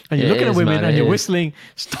party, and you're looking at women, and you're whistling.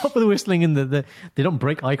 Stop with the whistling, and they don't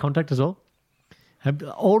break eye contact as well.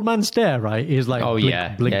 Old man stare, right, is like,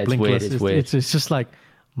 blink. It's weird. It's weird. It's just like,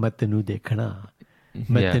 main tenu dekhna.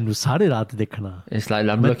 Main tenu sare raat dekhna. It's like,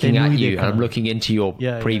 I'm looking at you, and I'm looking into your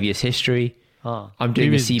previous history. I'm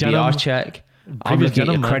doing a CBR check. I'm looking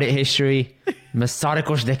at your credit history. Main sare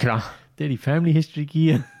kuch dekhna. Teri family history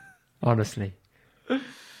ki hai. Honestly.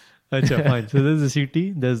 Achha, fine. So there's the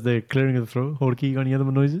CT, there's the clearing of the throat. Horki, you got any other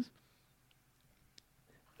noises?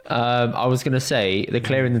 I was going to say, the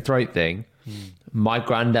clearing the throat thing, my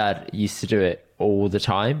granddad used to do it all the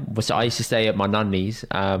time. So I used to stay at my nanny's,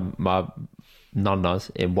 my nonna's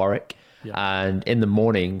in Warwick. Yeah. And in the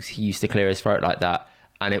mornings, he used to clear his throat like that.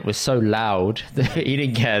 And it was so loud that he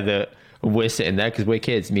didn't care that we're sitting there because we're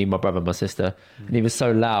kids, me, my brother, my sister, and he was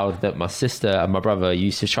so loud that my sister and my brother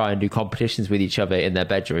used to try and do competitions with each other in their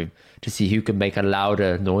bedroom to see who could make a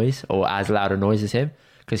louder noise or as loud a noise as him,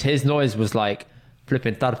 because his noise was like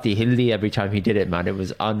flipping 30 hilly every time he did it, man. It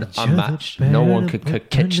was unmatched. No one could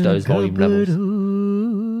catch those volume levels.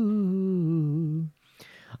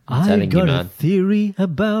 I got a theory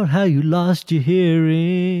about how you lost your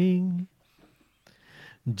hearing.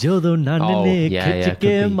 ਜਦੋਂ ਨੰਨ ਨੇ ਖਿੱਚ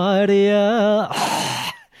ਕੇ ਮਾਰਿਆ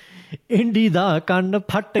indie ਦਾ ਕੰਨ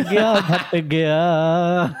ਫਟ ਗਿਆ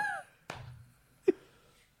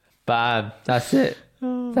Bam, that's it.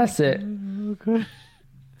 Okay.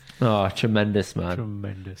 Oh, tremendous, man.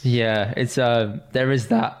 Tremendous. Yeah, it's there is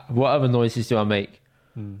that. What other noises do I make?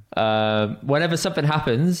 Whenever something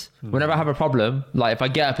happens, whenever I have a problem, like if I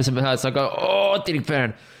get up and something hurts, I go, oh, did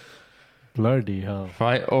burn? Bloody hell.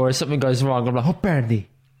 Right? Or if something goes wrong, I'm like, oh, Brandy.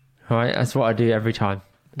 Right? That's what I do every time.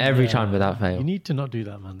 Every time without fail. You need to not do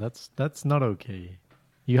that, man. That's not okay.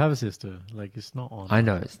 You have a sister. Like, it's not on. I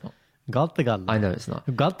know it's not. Galte gal. I know it's not.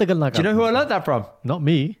 Galte gal na Do you know who I learned that from? Not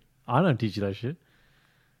me. I don't teach you that shit.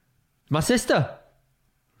 My sister.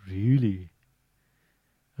 Really?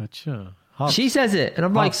 Acha. She says it. And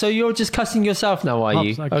I'm like, so you're just cussing yourself now, are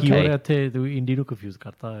you? Okay. Tu Indi nu confuse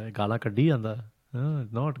karta hai. Gala kaddi anda.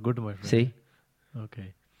 Not good, my friend. See?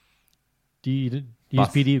 Okay. Do you use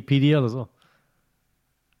PDL as well?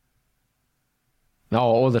 No,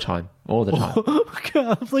 all the time. All the time. Okay,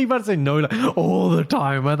 I thought you were about to say no, like, all the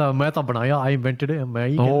time. I invented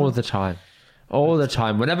it. All the time. All the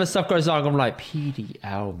time. Whenever stuff goes wrong, I'm like,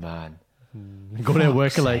 PDL, man. Go there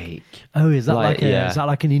work like, oh, is that is that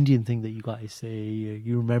like an Indian thing that you guys say?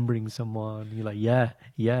 You're remembering someone. You're like, yeah.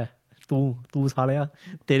 Tu saalaya,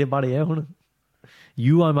 tere baare hai hun.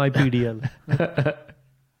 You are my PDL.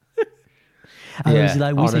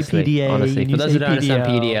 Like, we honestly, say PDA. Honestly, for those who don't understand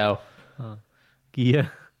PDL. Yeah.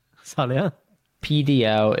 Saalaya.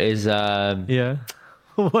 PDL is... yeah.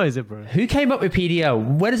 What is it, bro? Who came up with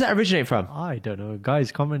PDL? Where does that originate from? I don't know.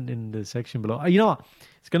 Guys, comment in the section below. You know what?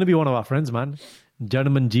 It's going to be one of our friends, man.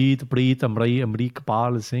 Gentleman Jeet, Preet, Amrik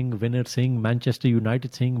Pal Singh, Winner Singh, Manchester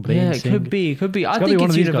United Singh, Brain Singh. Could be. I think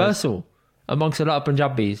it's universal amongst a lot of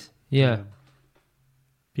Punjabis. Yeah.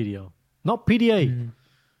 PDL. Not PDA.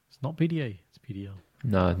 It's not PDA. It's PDL.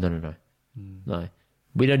 No. No.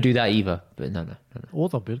 We don't do that either. But no.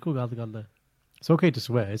 It's okay to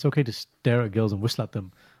swear. It's okay to stare at girls and whistle at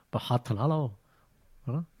them. But haath na lao.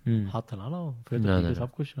 Haath na lao. No.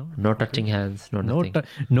 No touching hands. No nothing.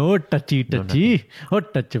 No touchy. Oh,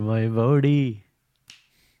 touch my body.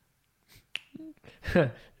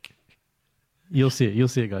 You'll see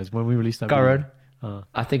it, guys, when we release that Karan, video.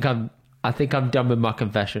 I think I'm done with my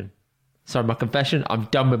confession. Sorry, my confession. I'm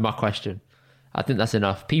done with my question. I think that's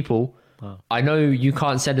enough. People, I know you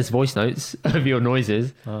can't send us voice notes of your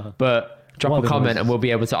noises, but drop a comment and we'll be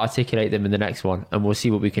able to articulate them in the next one, and we'll see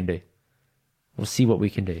what we can do.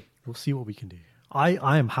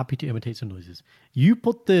 I am happy to imitate some noises. You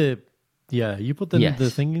put the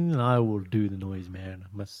thing in, and I will do the noise, man.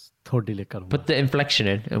 Put the inflection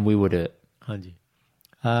in and we will do it. Hanji.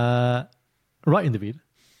 Right in the beat.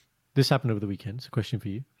 This happened over the weekend. It's a question for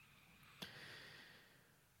you.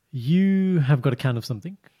 You have got a can of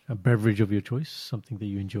something, a beverage of your choice, something that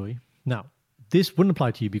you enjoy. Now, this wouldn't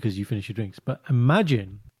apply to you because you finish your drinks, but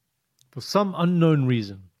imagine for some unknown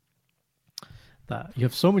reason that you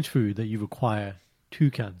have so much food that you require 2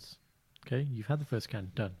 cans. Okay, you've had the first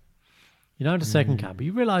can, done. You now have the second can, but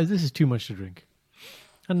you realize this is too much to drink.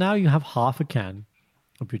 And now you have half a can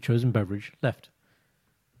of your chosen beverage left.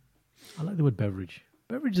 I like the word beverage.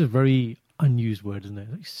 Beverage is a very unused word, isn't it?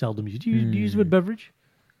 It's like seldom used. Do you use the word beverage?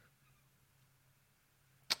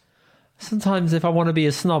 Sometimes if I want to be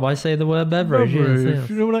a snob, I say the word beverage. Yes.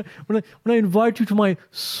 You know, when I invite you to my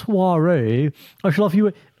soiree, I shall offer you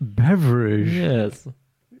a beverage. Yes.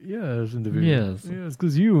 Yes, in the video. Yes. Yes,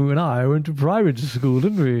 because you and I went to private school,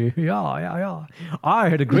 didn't we? Yeah. I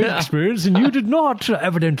had a great experience and you did not,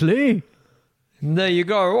 evidently. There you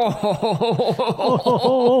go.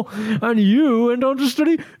 And you went on to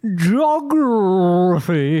study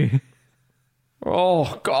geography.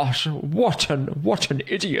 Oh gosh, what an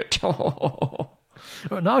idiot!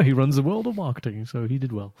 Now he runs the world of marketing, so he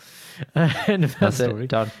did well. End of that story.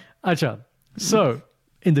 Done. Acha. So,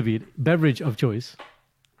 in the beverage of choice,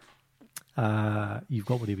 you've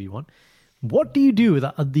got whatever you want. What do you do with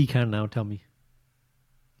that addi can now? Tell me.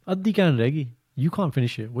 Addi can regi. You can't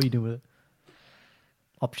finish it. What are you doing with it?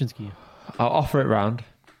 Options key. I'll offer it round.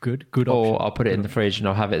 Good option. Or I'll put it in the fridge and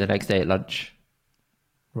I'll have it the next day at lunch.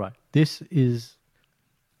 Right. This is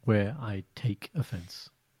where I take offense.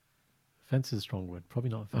 Offense is a strong word. Probably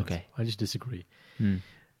not offense. Okay. I just disagree. Hmm.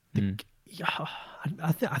 Yeah,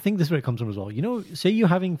 I think this is where it comes from as well. You know, say you're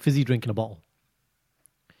having fizzy drink in a bottle.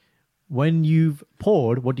 When you've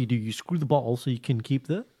poured, what do? You screw the bottle so you can keep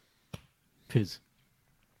the fizz.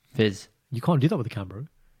 Fizz. You can't do that with a can, bro.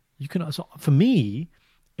 You can. So for me,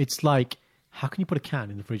 it's like, how can you put a can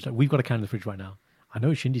in the fridge? Like we've got a can in the fridge right now. I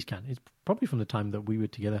know Shindy's can. It's probably from the time that we were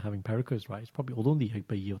together having Pericos, right? It's probably although the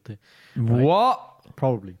right? What?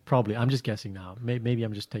 Probably. I'm just guessing now. Maybe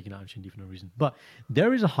I'm just taking out on Shindy for no reason. But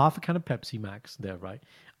there is a half a can of Pepsi Max there, right?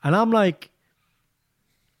 And I'm like,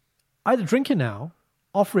 either drink it now,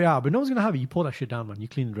 offer it out, but no one's gonna have it. You pour that shit down, man. You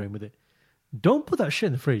clean the drain with it. Don't put that shit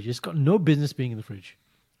in the fridge. It's got no business being in the fridge.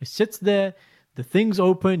 It sits there. The thing's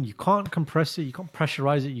open. You can't compress it. You can't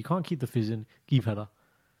pressurize it. You can't keep the fizz in. Keep header.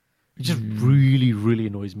 It just really, really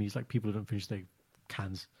annoys me. It's like people who don't finish their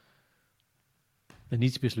cans. There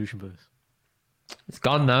needs to be a solution for this. It's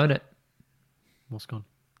gone now, isn't it? What's gone?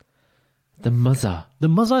 The muzza The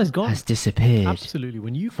muzza is gone. has disappeared Absolutely.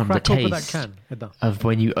 When you from the crack open that taste can, Edda, of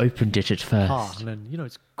when you opened it at first. and then,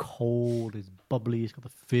 it's cold, it's bubbly, it's got the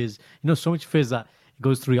fizz. So much fizz that it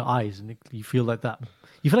goes through your eyes and you feel like that.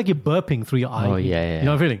 You feel like you're burping through your eye. Oh, yeah. You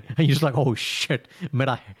know what I'm feeling? And you're just like, oh shit.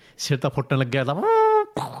 Mera sir ta phutne lag gaya.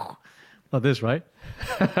 Like this, right?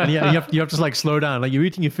 And you have to like slow down. Like you're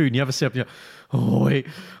eating your food and you have a sip. And you're,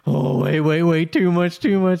 wait, too much,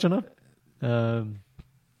 enough.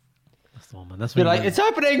 That's the one, man. That's You're when like, it's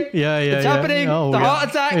happening. Yeah. It's happening. Oh, the yeah. heart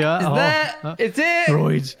attack Yeah. is there. It's it.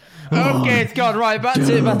 Roids. Okay, it's gone. Right, back to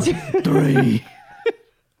it. 3.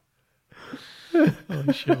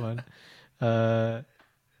 Oh shit, man. So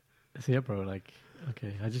yeah, bro. Like,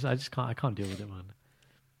 okay, I can't deal with it, man.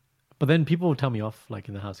 But then people will tell me off, like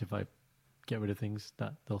in the house, if I get rid of things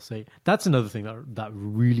that they'll say. That's another thing that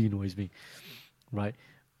really annoys me, right?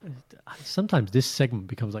 Sometimes this segment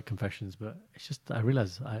becomes like confessions, but it's just I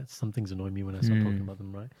realize some things annoy me when I start talking about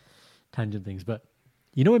them, right? Tangent things, but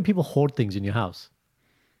when people hoard things in your house,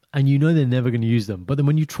 and they're never going to use them, but then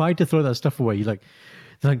when you try to throw that stuff away, they're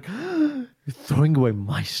like, you're throwing away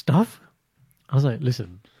my stuff? I was like,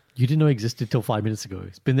 listen, you didn't know it existed till 5 minutes ago.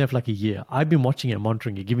 It's been there for like a year. I've been watching it,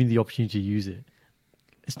 monitoring it, giving you the opportunity to use it.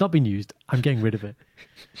 It's not been used. I'm getting rid of it.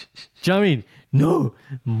 Do you know what I mean? No,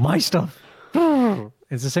 my stuff.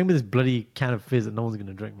 It's the same with this bloody can of fizz that no one's going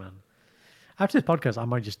to drink, man. After this podcast, I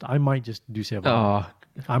might just do save on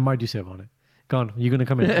it. I might do save on it. Go on, you're going to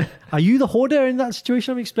come in. Are you the hoarder in that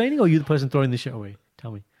situation I'm explaining, or are you the person throwing the shit away?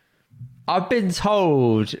 Tell me. I've been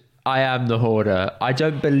told I am the hoarder. I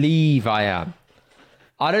don't believe I am.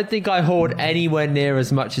 I don't think I hoard anywhere near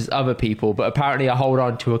as much as other people, but apparently I hold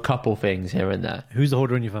on to a couple things here and there. Who's the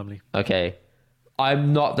hoarder in your family? Okay.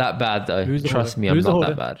 I'm not that bad, though. Trust me, I'm not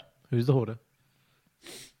that bad. Who's the hoarder?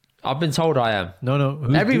 I've been told I am. No.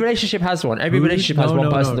 Every relationship has one. Every relationship has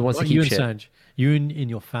one person that wants to keep shit. Sanj, you in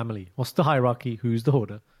your family. What's the hierarchy? Who's the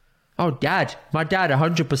hoarder? Oh, Dad. My dad,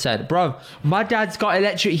 100%. Bro, my dad's got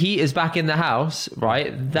electric heaters back in the house,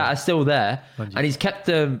 right, that are still there. And he's kept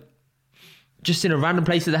them just in a random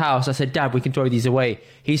place of the house. I said, Dad, we can throw these away.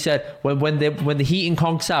 He said, when the heating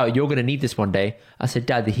conks out, you're going to need this one day. I said,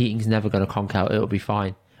 Dad, the heating's never going to conk out. It'll be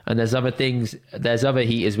fine. And there's other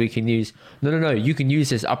heaters we can use. No, you can use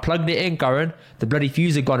this. I plugged it in, Karan. The bloody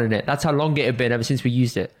fuse had gone in it. That's how long it had been ever since we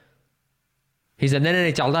used it. He said, no,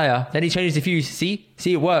 then he changed the fuse. See,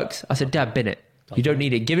 it works. I said, Dad, bin it. You don't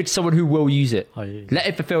need it. Give it to someone who will use it. Let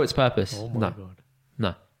it fulfill its purpose. Oh my God.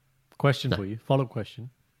 No. Question for you. Follow-up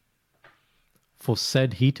question. For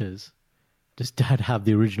said heaters, does Dad have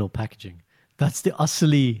the original packaging? That's the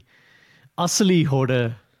Asli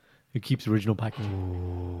hoarder who keeps original packaging.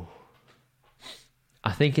 Ooh.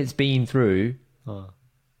 I think it's been through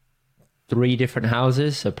 3 different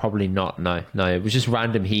houses, so probably not. No, it was just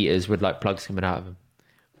random heaters with like plugs coming out of them.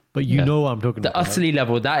 But you know what I'm talking about. The Asli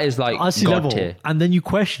level, that is like Asli God level. tier. And then you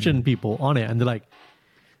question people on it, and they're like,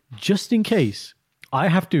 just in case I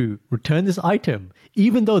have to return this item,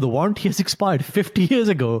 even though the warranty has expired 50 years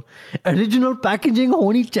ago, original packaging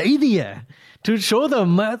honi chahiye hai to show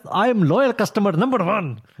them I am loyal customer number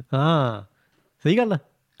 1. Sahi gall hai.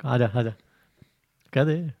 Aaja. Keh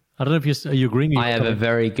de. I don't know if are you agreeing? I have a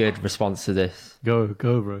very good response to this. Go,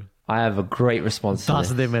 bro. I have a great response to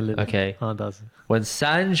this. Okay. When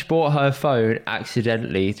Sanj bought her phone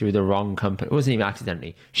accidentally through the wrong company, it wasn't even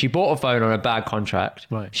accidentally. She bought a phone on a bad contract.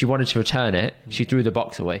 Right. She wanted to return it. She threw the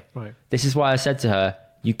box away. Right. This is why I said to her,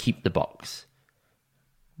 you keep the box.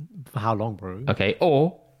 For how long, bro? Okay.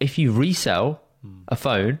 Or if you resell a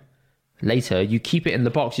phone later, you keep it in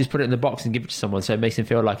the box, you just put it in the box and give it to someone so it makes them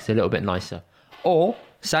feel like it's a little bit nicer. Or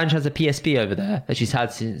Sanj has a PSP over there that she's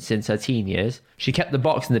had since her teen years. She kept the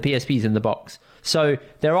box and the PSP's in the box. So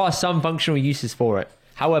there are some functional uses for it.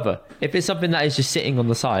 However, if it's something that is just sitting on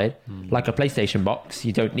the side, like a PlayStation box,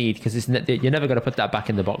 you don't need, because you're never going to put that back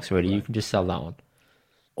in the box really. You can just sell that one.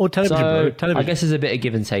 Or television, bro. So Television. I guess there's a bit of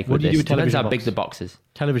give and take What with do you this. do with Depends how television big box? the box is.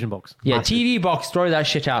 Television box. Yeah, Massive. TV box, throw that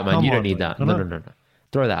shit out, man. Come You don't on, need bro. that. No, No. no.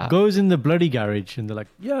 Throw that out. Goes in the bloody garage and they're like,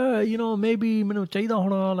 yeah, you know, maybe chahiye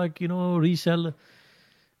hona, like, you know, resell.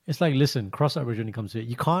 It's like, listen, cross that bridge when it comes to it.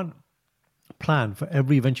 You can't plan for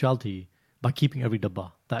every eventuality by keeping every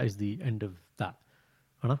dabba. That is the end of that.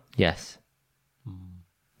 Huh? Yes.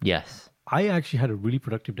 Yes. I actually had a really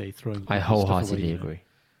productive day throwing I stuff wholeheartedly away, agree.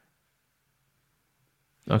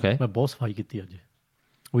 Okay. My boss fight kitti aj.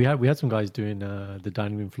 We had some guys doing the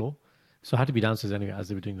dining room floor. So I had to be downstairs anyway as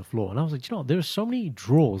they were doing the floor. And I was like, you know, there are so many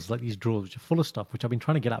drawers, like these drawers, which are full of stuff, which I've been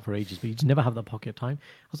trying to get at for ages, but you just never have that pocket time.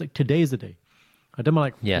 I was like, today is the day. I did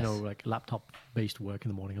my Yes. laptop-based work in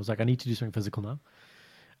the morning. I was like, I need to do something physical now.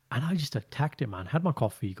 And I just attacked it, man. Had my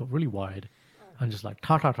coffee, got really wired, and just like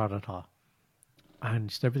ta. And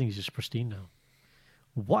just everything is just pristine now.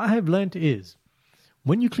 What I have learned is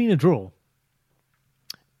when you clean a drawer,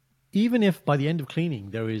 even if by the end of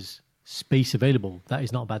cleaning there is space available, that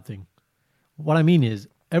is not a bad thing. What I mean is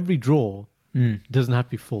every drawer doesn't have to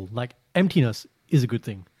be full. Like emptiness is a good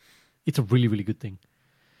thing. It's a really, really good thing.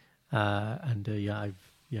 I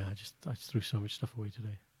just threw so much stuff away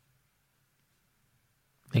today.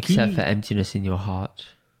 Except for emptiness in your heart.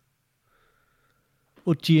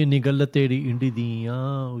 ਉੱਚੀਆਂ ਨੀ ਗੱਲਾਂ ਤੇਰੀ indie ਦੀਆਂ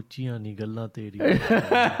ਉੱਚੀਆਂ ਨੀ ਗੱਲਾਂ ਤੇਰੀ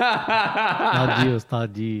ਸਾਜੀ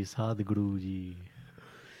ਉਸਤਾਦ ਜੀ ਸਾਧ ਗੁਰੂ ਜੀ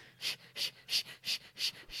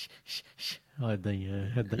ਏਦਾਂ ਹੀ ਹੈ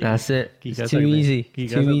ਏਦਾਂ ਹੀ That's it. ਕੀ It's ਕਹਿ too ਸਕਦੇ? easy. ਕੀ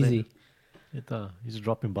ਕਹਿ Too ਸਕਦੇ? easy. ਇਹ ਤਾਂ he's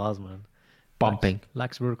dropping bars, man. Bumping.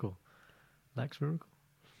 Lax lyrical.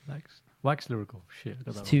 Wax lyrical. Shit. I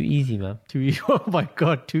got that It's too easy, man. Too easy. Oh my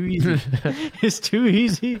god, too easy. It's too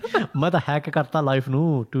easy. मैं तो hack करता life नू.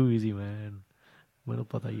 Too easy, man. मैंने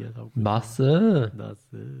पता ही है सब कुछ. Massa. That's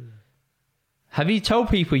it. Have you told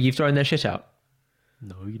people you've thrown their shit out?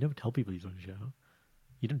 No, you never tell people you're on the show.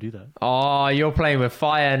 You don't do that. Oh, you're playing with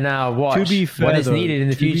fire now. Watch. To be fair, when it's though, needed in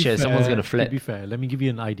the to be future, someone's fair- going to flip. To be fair, let me give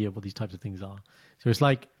you an idea of what these types of things are. So it's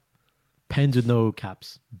like pens with no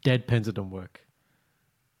caps, dead pens that don't work.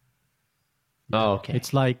 Oh, okay.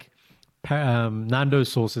 It's like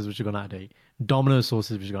Nando's sauces which are gone out of date, Domino's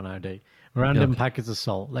sauces which are gone out of date, random packets of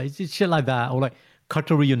salt, like it's shit like that, or like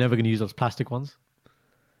cutlery you're never going to use, those plastic ones,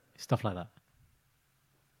 stuff like that.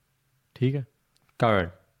 ठीक है? Karan,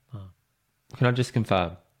 can I just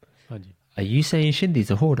confirm? हाँ जी. Are you saying Shindy's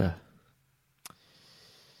a hoarder?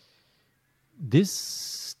 This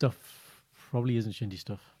stuff probably isn't shindy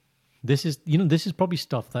stuff. This is probably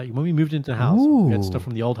stuff that when we moved into the house, we had stuff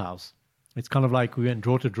from the old house. It's kind of like we went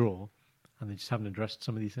drawer to drawer and they just haven't addressed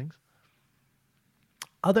some of these things.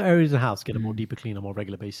 Other areas of the house get a more deeper clean on a more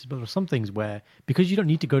regular basis, but there are some things where, because you don't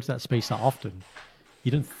need to go to that space that often,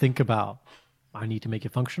 you don't think about, I need to make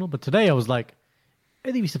it functional. But today I was like,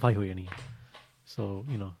 "Edi bhi safai hui nahi hai." So,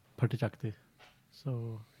 phate chakte.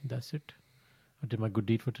 So that's it. I did my good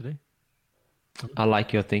deed for today. I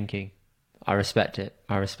like your thinking. I respect it.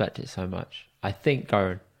 I respect it so much. I think,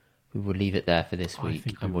 Karan, we will leave it there for this I week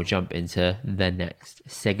think we and we'll will. jump into the next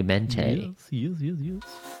segmente. Yes.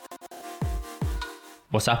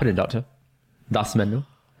 What's happening, Doctor? Das Menu?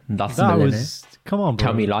 Das That Melene? was, come on, bro.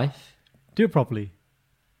 Tell me life. Do it properly.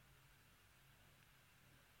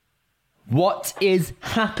 What is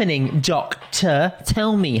happening, Doctor?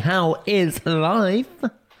 Tell me, how is life?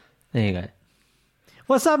 There you go.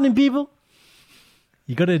 What's happening, people?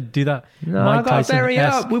 You got to do that. No, I got to bury it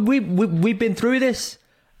up. We've been through this.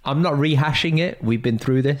 I'm not rehashing it. We've been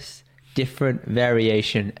through this. Different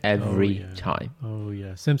variation every time. Oh,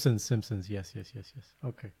 yeah. Simpsons. Yes.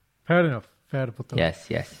 Okay. Fair enough. Fair to put that. Yes.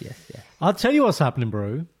 I'll tell you what's happening,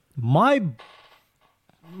 bro.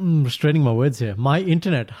 Restraining my words here. My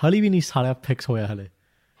internet, hali bhi nahi sala fix hoya hale.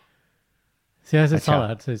 See, I said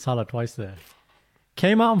sala. I said sala twice there.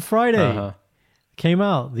 Came out on Friday. Came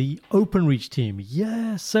out, the OpenReach team.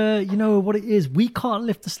 Yes, sir. You know what it is? We can't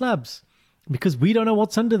lift the slabs because we don't know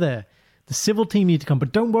what's under there. The civil team need to come.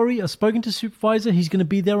 But don't worry, I've spoken to supervisor. He's going to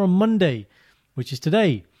be there on Monday, which is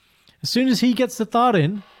today. As soon as he gets the tar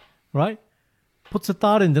in, right, puts the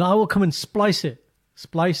tar in, then I will come and splice it.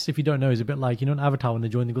 Splice, if you don't know, is a bit like, an avatar when they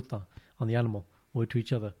join the gutta on the animal or to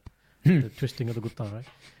each other. The twisting of the gutta, right?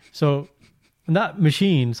 So, and that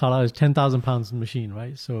machine, Salah, is £10,000 machine,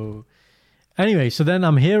 right? So, anyway, so then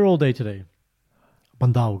I'm here all day today.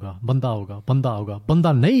 Banda nahi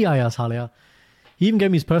aaya salaya. He even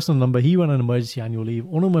gave me his personal number. He went on emergency annual leave.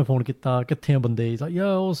 Ono my phone kitta, kithe hain bande? He's like, yeah,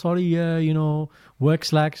 oh, sorry, yeah, you know, work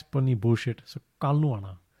slacks, but ni bullshit. So, kal nu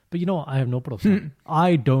aana. But you know what? I have no problem.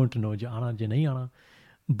 I don't know je aana je nahi aana.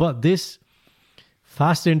 But this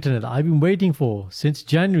fast internet I've been waiting for since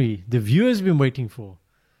January, the viewers have been waiting for.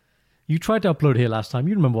 You tried to upload here last time.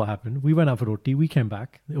 You remember what happened. We went out for roti. We came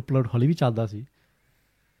back. The upload holi vi chalda si.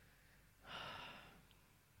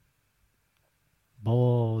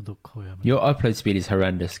 Bahut dukh hoya main. Your upload speed is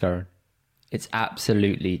horrendous, Karan. It's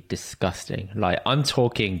absolutely disgusting. Like, I'm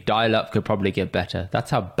talking dial-up could probably get better.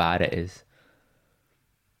 That's how bad it is.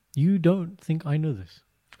 You don't think I know this?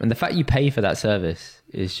 And the fact you pay for that service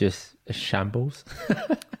is just a shambles.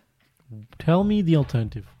 Tell me the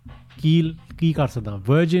alternative. Ki kar sakda?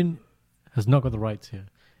 Virgin has not got the rights here.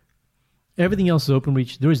 Everything else is open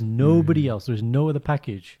reach. There is nobody else. There is no other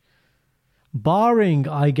package. Barring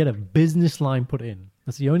I get a business line put in.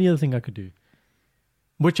 That's the only other thing I could do.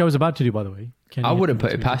 Which I was about to do, by the way. Kenny I had wouldn't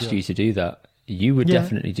put convinced it me to past do you to do that. You would Yeah.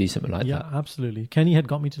 definitely do something like that. that. Yeah, absolutely. Kenny had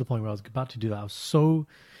got me to the point where I was about to do that. I was so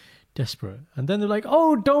desperate. And then they're like,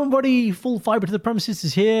 oh, don't worry. Full fiber to the premises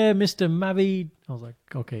is here, Mr. Mavi. I was like,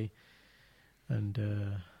 okay. And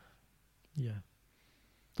yeah.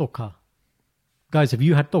 Tokka. Guys, have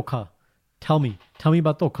you had Tokka? Tell me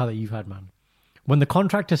about Tokka that you've had, man. When the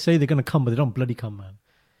contractors say they're going to come, but they don't bloody come, man.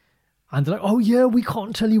 And they're like, oh, yeah, we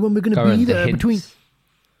can't tell you when we're going to be there between.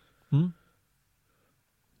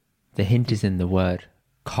 The hint is in the word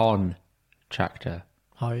contractor.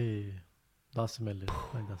 Hi, that's mill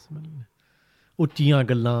that's ਮਿਲ ਉੱਚੀਆਂ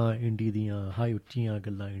ਗੱਲਾਂ indie ਦੀਆਂ high ਉੱਚੀਆਂ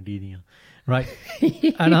ਗੱਲਾਂ indie ਦੀਆਂ right.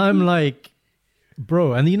 And I'm like,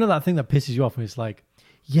 bro, and you know that thing that pisses you off when it's like,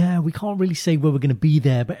 yeah, we can't really say where we're going to be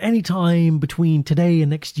there, but anytime between today and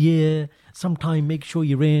next year, sometime make sure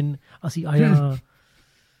you're in. Asi aya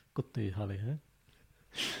kutte hale hai.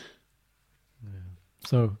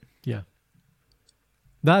 So yeah,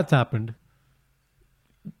 that's happened.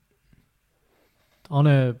 On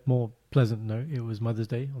a more pleasant note, it was Mother's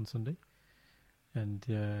Day on Sunday, and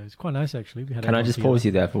it's quite nice actually. We had. Can I just pause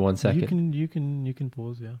you there for 1 second? You can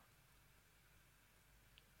pause. Yeah.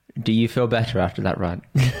 Do you feel better after that rant?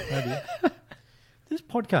 This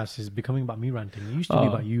podcast is becoming about me ranting. It used to be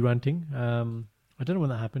about you ranting. I don't know when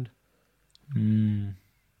that happened.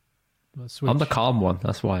 Let's switch. I'm the calm one.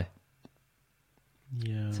 That's why.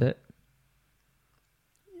 Yeah. That's it.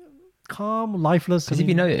 Calm, lifeless. Because if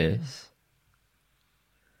you notice,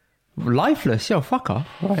 lifeless, yo, fuck off.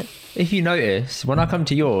 Right. If you notice, when I come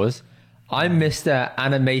to yours, I'm Mr.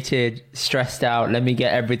 Animated, stressed out. Let me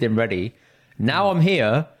get everything ready. Now I'm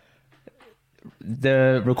here.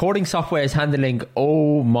 The recording software is handling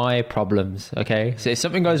all my problems. Okay. So if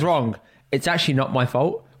something goes wrong, it's actually not my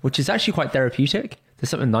fault, which is actually quite therapeutic. There's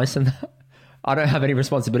something nice in that. I don't have any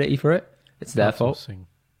responsibility for it. It's their fault.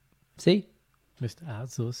 See? Mr.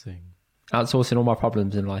 Outsourcing. Outsourcing all my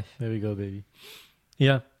problems in life. There we go, baby.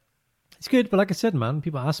 Yeah. It's good. But like I said, man,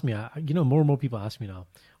 people ask me, more and more people ask me now,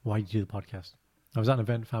 why do you do the podcast? I was at an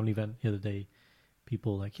event, family event the other day.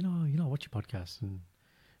 People like, what's your podcast? And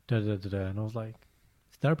da-da-da-da. And I was like,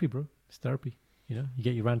 it's therapy, bro. It's therapy. You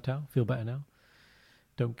get your rant out, feel better now.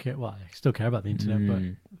 Don't care. Well, I still care about the internet, but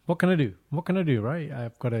what can I do? What can I do, right?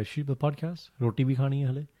 I've got to shoot the podcast. Roti bhi khani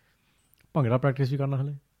hai hale. Bhangra practice bhi karna hale.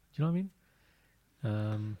 Do you know what I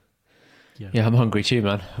mean? Yeah, I'm hungry too,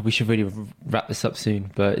 man. We should really wrap this up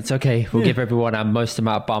soon, but it's okay. We'll give everyone our most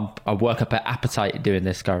amount of bump. I work up an appetite doing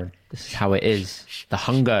this, Karan. This is how it is. The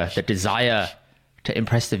hunger, the desire to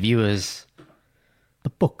impress the viewers. The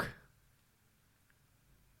book.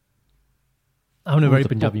 I'm in a very the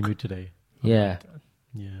Punjabi book. mood today. Yeah.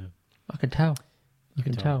 Yeah. I can tell. You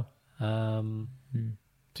can tell. So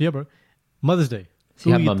yeah, bro. Mother's Day. So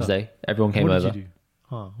you had Mum's Day. Everyone came over. What did you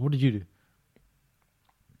do? What did you do?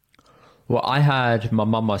 Well, I had my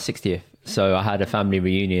mama's 60th. So I had a family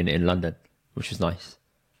reunion in London, which was nice.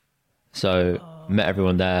 So met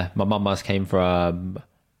everyone there. My mama's came from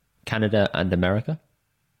Canada and America.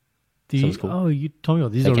 Cool. Oh, you told me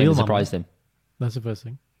about these They are came real and surprised mamas. him. That's the first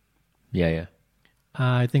thing. Yeah.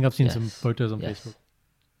 I think I've seen Yes. some photos on Yes. Facebook.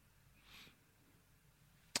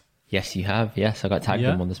 Yes, you have. Yes, I got tagged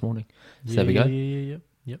Yeah. them on this morning. So there we go.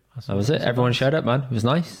 Yep. That was it. Everyone showed up, man. It was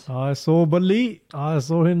nice. I saw Balli. I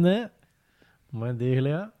saw him there. मैं देख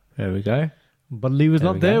लिया. There we go. Balli was There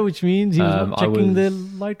not we there, go. which means he was not I checking the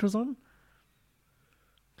was- light was on.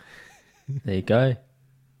 There you go.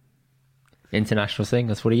 International thing.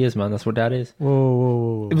 That's what he is, man. That's what dad is.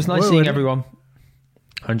 Whoa. It was nice seeing everyone.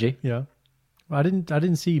 Hanji. Yeah. I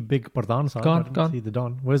didn't see Big Pradhan Sahib. Gone, I didn't gone. see the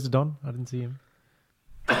Don. Where's the Don? I didn't see him.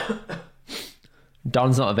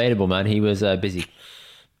 Don's not available, man. He was busy.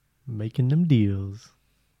 Making them deals.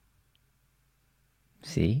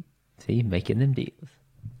 See, making them deals.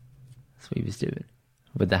 That's what he was doing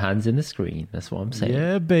with the hands in the screen. That's what I'm saying.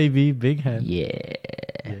 Yeah, baby, big hand. Yeah.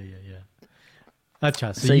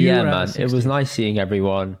 Acha, So you yeah, were at man, it 60th. was nice seeing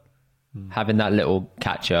everyone, having that little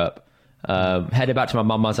catch up. Headed back to my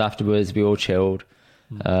mama's afterwards. We all chilled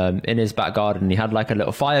in his back garden. He had like a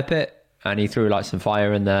little fire pit, and he threw like some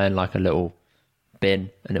fire in there and like a little bin,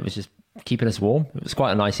 and it was just keeping us warm. It was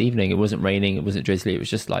quite a nice evening. It wasn't raining, it wasn't drizzly, it was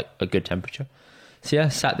just like a good temperature. So yeah,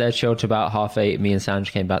 sat there, chilled to about 8:30. Me and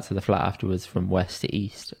Sanj came back to the flat afterwards from west to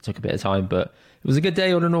east. It took a bit of time, but it was a good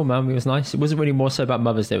day all in all, man. It was nice. It wasn't really more so about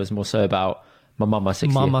Mother's Day, it was more so about my mama's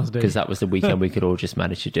 60th, Mama's Day. because that was the weekend we could all just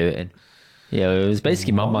manage to do it in. Yeah, it was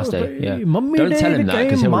basically Mama's Day. Yeah, Mummy don't Day tell him that,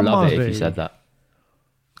 because he'll became love it Mama's if you Day. said that.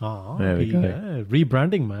 Oh, There we go. yeah.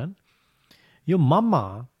 Rebranding, man. Your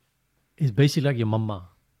mama is basically like your mama,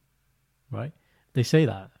 right? They say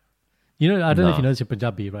that. You know, I don't know if you No. know this in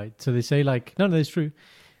Punjabi, right? So they say like, no, it's true.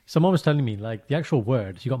 Someone was telling me like the actual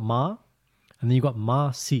words, you got ma, and then you got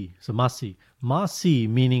ma-si. So ma-si. Ma-si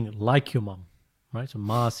meaning like your mom, right? So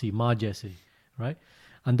ma-si, ma jaise, right?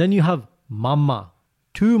 And then you have mama,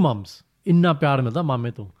 two mums. Inna pyar milta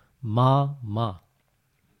mame to. Ma.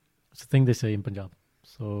 It's a thing they say in Punjab.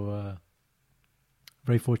 So,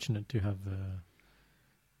 very fortunate to have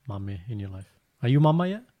mame in your life. Are you mama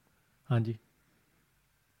yet? Hanji.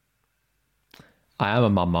 I am a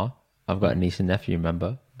mama. I've got a niece and nephew,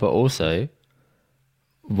 remember? But also,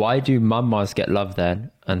 why do mamas get love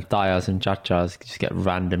then, and tayas and chachas just get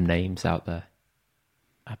random names out there?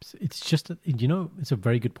 It's just, you know, it's a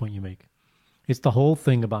very good point you make. It's the whole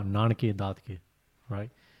thing about nanake and dadke, right?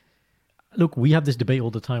 Look, we have this debate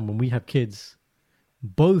all the time. When we have kids,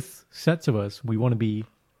 both sets of us, we want to be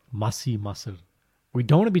masi masir. We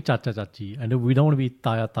don't want to be chacha chachi, and we don't want to be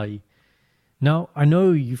taya tai. Now, I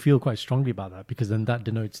know you feel quite strongly about that, because then that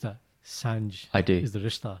denotes that Sanj I do. is the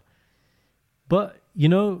rishta. But, you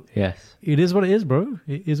know, Yes. it is what it is, bro.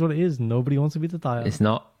 It is what it is. Nobody wants to be the taya It's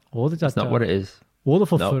not. or the chacha. It's not what it is. Or the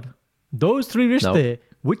fufur. Those three rishte,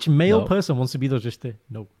 which male No. person wants to be those rishte?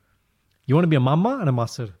 No. You want to be a mama and a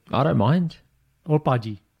masir I don't mind. or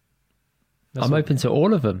paji. That's I'm what- open to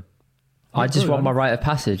all of them. I just good, want my man. rite of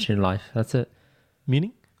passage in life. That's it.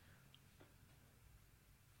 Meaning?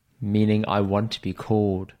 Meaning I want to be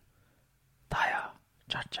called Taya,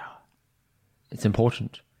 Chacha. It's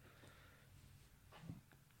important.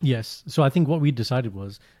 Yes. So I think what we decided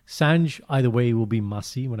was Sanj either way will be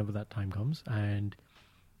Masi whenever that time comes, and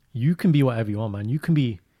you can be whatever you want, man. You can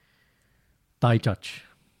be Tai Chach.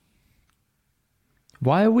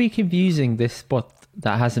 Why are we confusing this spot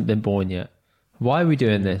that hasn't been born yet? Why are we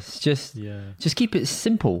doing this? Just keep it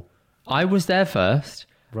simple. I was there first.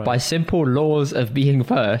 Right. By simple laws of being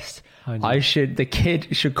first, Hanji. the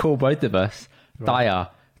kid should call both of us Right. Taya,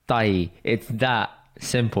 Tai. It's that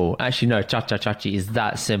simple. Actually, no, Chacha Chachi is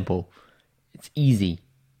that simple. It's easy.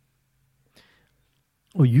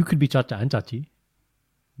 Or you could be Chacha and Chachi.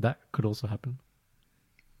 That could also happen.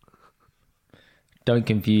 Don't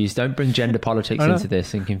bring gender politics I know. into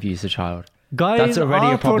this and confuse the child. Guys, That's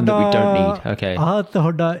already a problem that we don't need. Okay. Ah,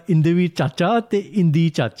 ਤੁਹਾਡਾ ਇੰਦਵੀ ਚਾਚਾ ਤੇ ਇੰਦੀ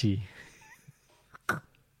ਚਾਚੀ.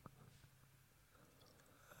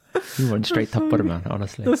 You went straight thappar, man,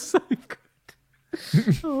 honestly. That's so good.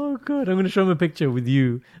 Oh god, I'm going to show him a picture with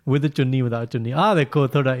you with the chunni, without chunni. Ah, dekho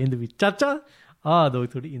thoda indvi chacha. Ah, do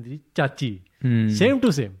thodi indvi chachi. Same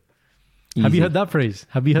to same. Have Easy. you heard that phrase?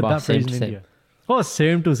 Have you heard Well, that phrase same in to same. India? Oh,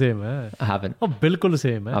 same to same. Eh? I haven't. Oh, bilkul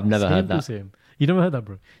same. Eh? I've never same heard to that. same. You never heard that,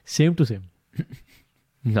 bro? Same to same.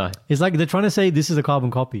 No. It's like they're trying to say this is a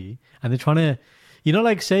carbon copy, and they're trying to, you know,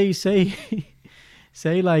 like say, say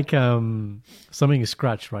like something is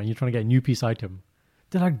scratched, right? You're trying to get a new piece item.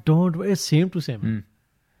 They're like, don't. It's same to same.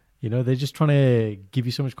 You know, they're just trying to give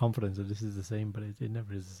you so much confidence that this is the same, but it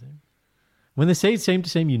never is the same. When they say it's same to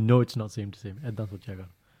same, you know it's not same to same. And that's what you got.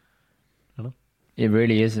 You know? It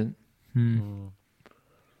really isn't.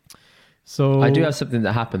 So I do have something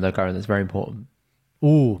that happened though, Karen, that's very important.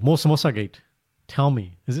 Oh, more Samosa Gate. Tell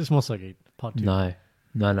me, is it Samosa Gate part 2? No.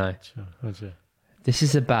 Sure. This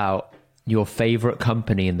is about your favorite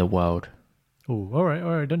company in the world. Oh, all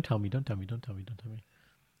right. Don't tell me.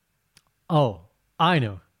 Oh, I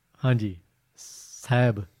know. Hanji.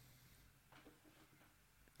 Sab.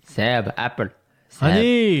 Seb, Apple.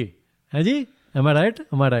 Seb. Hanji. Am I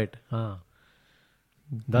right? हाँ.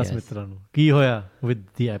 That's Yes. मित्रांनो. की होया with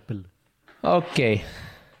the apple? Okay.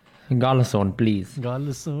 Galason, please.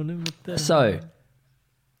 ਗੱਲ ਸੁਣ ਮਿੱਤਰ. So,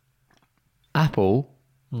 Apple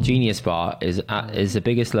Genius Bar is the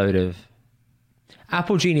biggest load of...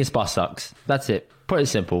 Apple Genius Bar sucks. That's it. Put it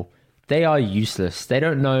simple. they are useless. They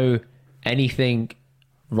don't know anything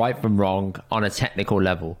right from wrong on a technical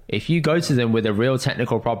level. If you go to them with a real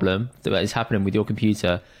technical problem that is happening with your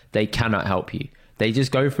computer, they cannot help you. They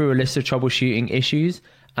just go through a list of troubleshooting issues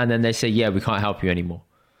and then they say, yeah, we can't help you anymore.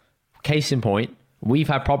 Case in point, we've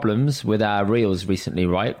had problems with our Reels recently,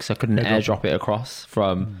 right? Because I couldn't airdrop it across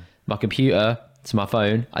from my computer to my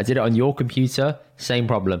phone. I did it on your computer, same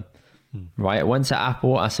problem, right? I went to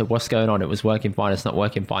Apple. I said, what's going on? It was working fine. It's not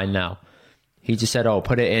working fine now. He just said, oh,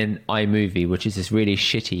 put it in iMovie, which is this really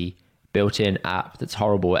shitty built-in app that's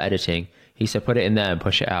horrible at editing. He said, put it in there and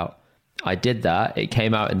push it out. I did that. It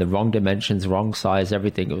came out in the wrong dimensions, wrong size,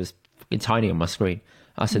 everything. It was fucking tiny on my screen.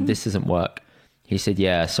 I said, this doesn't work. He said,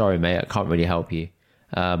 yeah, sorry, mate. I can't really help you.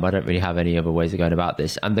 I don't really have any other ways of going about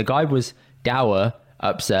this. And the guy was dour,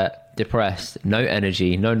 upset, depressed, no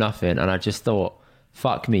energy, no nothing. And I just thought,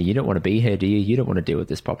 fuck me. You don't want to be here, do you? You don't want to deal with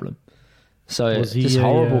this problem. So it's just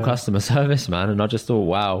horrible customer service, man. And I just thought,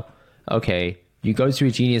 wow, okay, you go to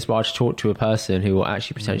a Genius Bar to talk to a person who will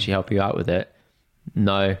actually potentially help you out with it.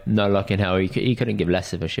 No luck in hell. He couldn't give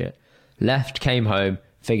less of a shit. Left, came home,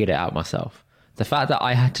 figured it out myself. The fact that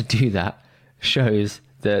I had to do that shows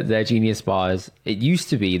that their Genius Bars, it used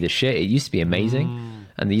to be the shit. It used to be amazing.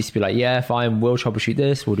 And they used to be like, yeah, fine, we'll troubleshoot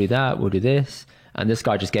this, we'll do that, we'll do this. And this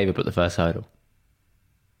guy just gave up at the first hurdle.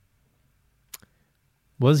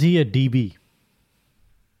 Was he a DB?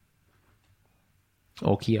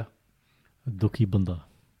 Or Kia? Dukhi banda.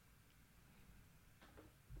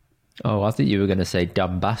 Oh, I thought you were going to say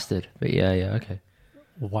dumb bastard. But yeah, okay.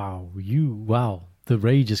 Wow. The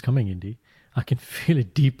rage is coming, Indy. I can feel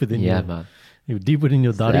it deep within you. Yeah, man. Deep within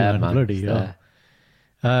your daddy, man. Bloody,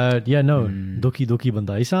 Dukhi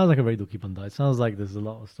banda. It sounds like a very dukhi banda. It sounds like there's a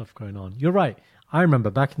lot of stuff going on. You're right. I remember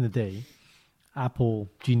back in the day, Apple,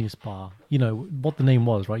 Genius Bar, you know, what the name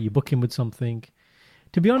was, right? You book in with something.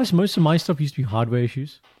 To be honest, most of my stuff used to be hardware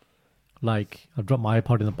issues. Like, I've dropped my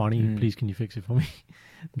iPod in the pani. Please, can you fix it for me?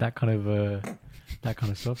 that kind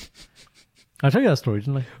of stuff. I tell you that story,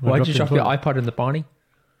 didn't I? Why did you drop your iPod in the pani?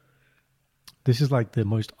 This is like the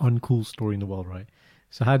most uncool story in the world, right?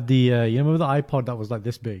 So I had the, you remember the iPod that was like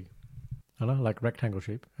this big? I know, like rectangle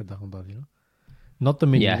shape. You know? Not the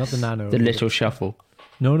mini, not the nano. The little shuffle.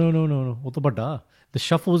 No. The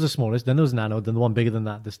shuffle was the smallest. Then there was nano. Then the one bigger than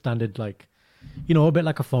that. The standard, like, you know, a bit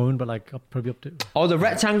like a phone, but like probably up to. Oh, the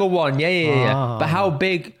rectangle one. Yeah. But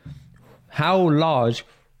how large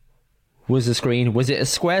was the screen? Was it a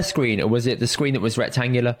square screen or was it the screen that was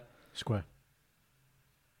rectangular?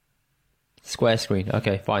 Square screen.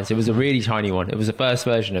 Okay, fine. So it was a really tiny one. It was the first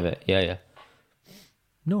version of it. Yeah.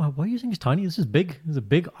 No, why are you saying it's tiny? This is big. It's a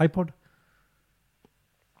big iPod.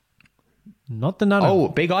 Not the nano. Oh,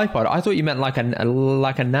 big iPod. I thought you meant like a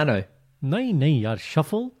nano. No, yaar.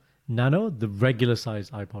 Shuffle, nano, the regular size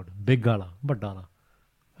iPod. Big gala, but dala.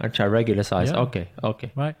 Actually, regular size. Yeah.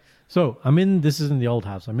 Okay. Right. So this is in the old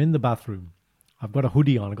house. I'm in the bathroom. I've got a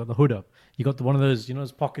hoodie on. I've got the hood up. You got one of those, you know,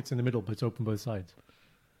 those pockets in the middle, but it's open both sides.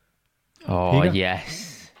 Oh,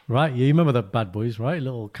 yes. Right. Yeah, you remember the bad boys, right?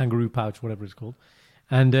 Little kangaroo pouch, whatever it's called.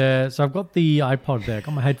 And so I've got the iPod there,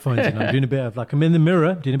 got my headphones in. I'm doing a bit of I'm in the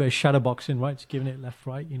mirror, doing a bit of shadow boxing, right? Just giving it left,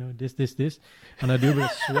 right, you know, this. And I do a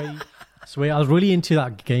bit of sway. I was really into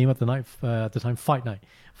that game at the time, Fight Night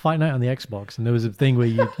on the Xbox. And there was a thing where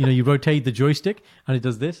you rotate the joystick and it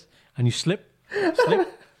does this and you slip,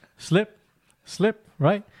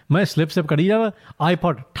 right? My slip, kadi java,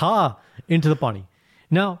 iPod, ta, into the pani.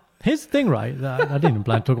 Now, here's the thing, right? I didn't even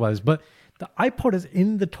plan to talk about this, but the iPod is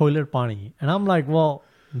in the toilet pani. And I'm like, well,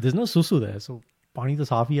 there's no susu there. So pani to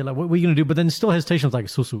safi. Like, what are you going to do? But then still hesitation. It's like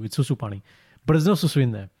susu. It's susu pani. But there's no susu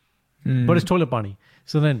in there. But it's toilet pani.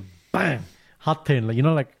 So then, bang, hot tin. Like, you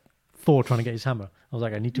know, like Thor trying to get his hammer. I was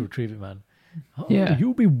like, I need to retrieve it, man. Oh, yeah.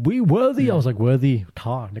 You'll be worthy. I was like, worthy.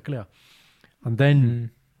 Ta, nikliya. And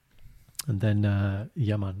then,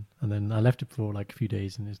 yeah, man. And then I left it for like a few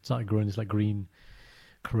days and it started growing this like green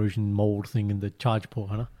corrosion mold thing in the charge port,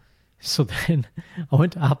 huh? So then I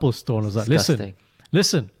went to Apple store and I was like,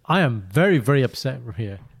 listen, I am very, very upset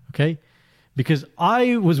here, okay? Because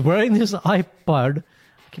I was wearing this iPod,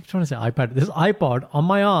 I keep trying to say iPad, this iPod on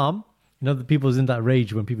my arm. You know, the people was in that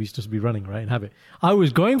rage when people used to be running, right, and have it. I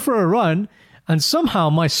was going for a run and somehow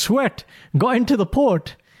my sweat got into the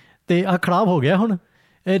port. Kharab ho gaya hun.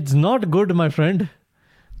 It's not good, my friend.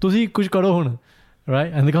 Tusi kuch karo hun.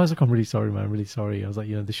 Right? And the guy was like, I'm really sorry, man. I'm really sorry. I was like,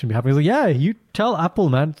 this shouldn't be happening. He was like, yeah, you tell Apple,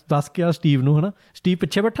 man. Das kya Steve nu, hai. Steve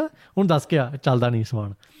piche baitha. Un das kya. Chalda nahi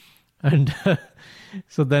saman. And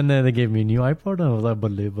so then they gave me a new iPod. And I was like,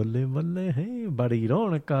 balle. Hey, badi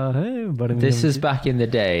ronaka. Hey, this is back in the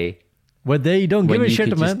day. Where they don't give a shit,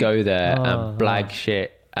 man. When you could just go there and blag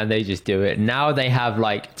shit and they just do it. Now they have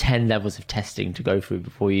like 10 levels of testing to go through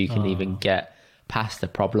before you can even get past the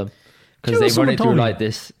problem, because they run it through like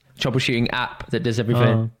this troubleshooting app that does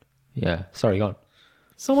everything. Yeah, sorry, go on.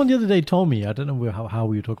 Someone the other day told me, I don't know how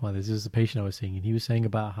we were talking about this. This is a patient I was seeing, and he was saying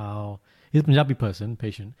about how he's a Punjabi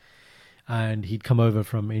patient, and he'd come over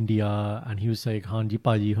from India, and he was saying, "Haan ji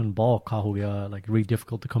paji, hun bahut auka ho gaya, like really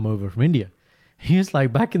difficult to come over from India." He was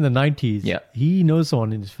like, back in the 90s, he knows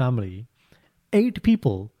someone in his family, 8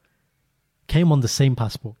 people came on the same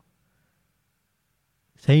passport.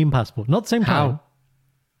 Same passport, not same time. How?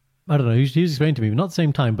 I don't know. He was explaining to me, not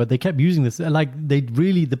same time, but they kept using this. Like they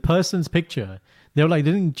really, the person's picture, they were like,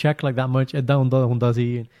 they didn't check like that much. And I was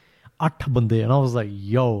like,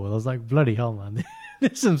 yo, I was like, bloody hell, man.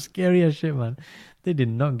 This is some scary ass shit, man. They did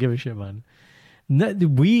not give a shit, man.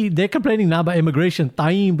 They're complaining now about immigration.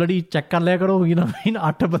 Time bloody check kar liya karo, you know what I mean?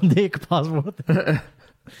 8 bande ek passport. You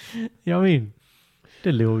know what I mean?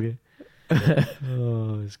 Dilli ho gaye.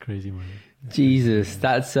 Oh, it's crazy, man. Jesus,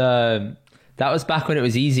 that was back when it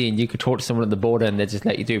was easy and you could talk to someone at the border and they just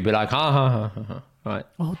let you do. Be like, ha. Right.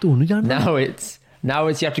 Oh, now it's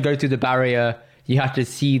you have to go through the barrier. You have to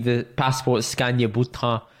see the passport, scan your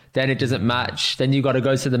butha. Then it doesn't match. Then you got to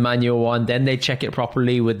go to the manual one. Then they check it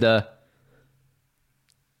properly with the.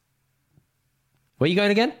 Where are you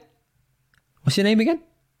going again? What's your name again?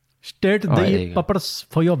 State the purpose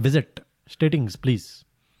for your visit. Statings, please.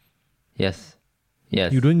 Yes.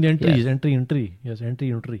 You're doing the entries. Yes. Entry. Yes,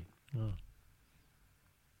 entry. Oh.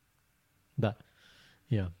 That.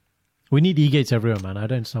 Yeah. We need e-gates everywhere, man. I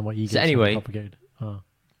don't understand what e-gates are propagated.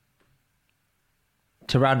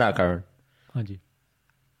 To round out, Karan. Hanji.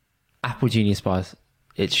 Apple Genius Bars,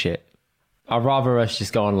 it's shit. I'd rather us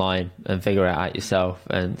just go online and figure it out yourself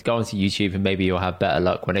and go onto YouTube, and maybe you'll have better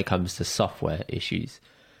luck when it comes to software issues.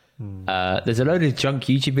 There's a load of junk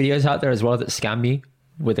YouTube videos out there as well that scam you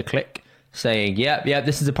with a click, saying, yep,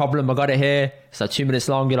 this is a problem, I got it here. It's like 2 minutes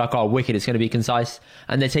long. You're like, oh, wicked, it's going to be concise.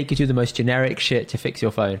 And they take you to the most generic shit to fix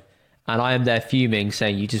your phone. And I am there fuming,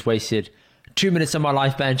 saying, you just wasted 2 minutes of my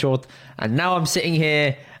life, Benchort, and now I'm sitting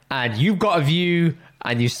here and you've got a view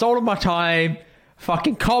and you've stolen my time.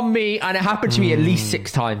 Fucking con me. And it happened to me at least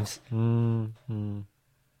 6 times.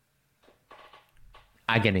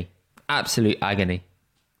 Agony. Absolute agony.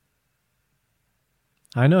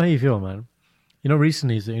 I know how you feel, man. You know,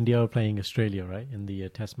 recently India were playing Australia, right, in the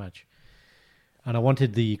test match. And I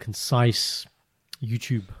wanted the concise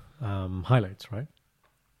YouTube highlights, right?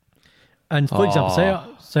 And for example,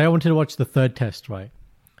 say I wanted to watch the third test, right?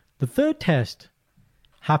 The third test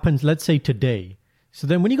happens, let's say, today. So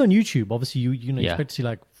then when you go on YouTube, obviously you expect to see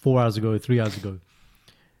like 4 hours ago, 3 hours ago.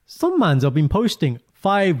 Some mans have been posting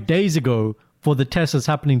 5 days ago for the test that's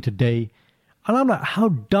happening today. And I'm like, how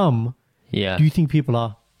dumb do you think people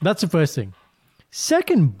are? That's the first thing.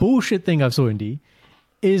 Second bullshit thing I've saw, Indy,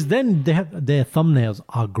 is then their thumbnails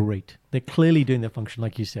are great. They're clearly doing their function,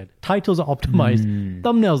 like you said. Titles are optimized.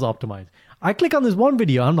 Thumbnails are optimized. I click on this one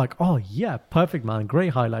video. I'm like, oh, yeah, perfect, man. Great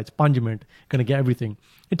highlights. Punjament. Going to get everything.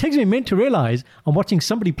 It takes me a minute to realize I'm watching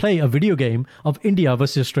somebody play a video game of India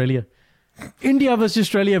versus Australia. India versus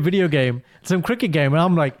Australia video game. Some cricket game. And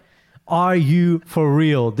I'm like, are you for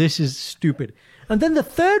real? This is stupid. And then the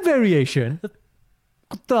third variation,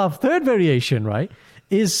 right,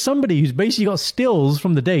 is somebody who's basically got stills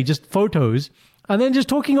from the day, just photos, and then just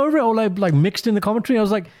talking over it, or like mixed in the commentary. I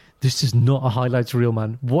was like, this is not a highlights reel,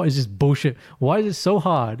 man. What is this bullshit? Why is it so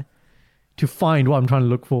hard to find what I'm trying to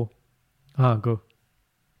look for? Go.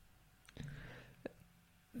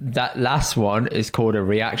 That last one is called a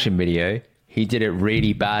reaction video. He did it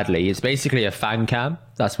really badly. It's basically a fan cam.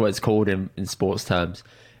 That's what it's called in sports terms.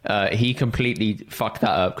 He completely fucked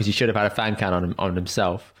that up because he should have had a fan cam on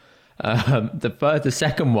himself. The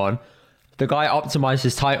second one, the guy optimized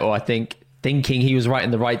his title, I think, thinking he was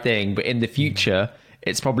writing the right thing, but in the future,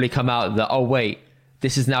 it's probably come out that, oh wait,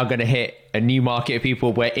 this is now going to hit a new market of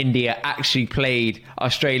people where India actually played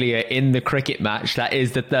Australia in the cricket match. That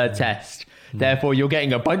is the third test. Therefore, you're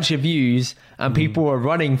getting a bunch of views and people are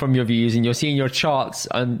running from your views, and you're seeing your charts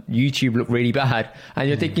on YouTube look really bad. And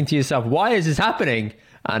you're thinking to yourself, why is this happening?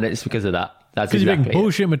 And it's because of that. That's because exactly you're making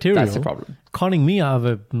bullshit material. That's the problem. Conning me out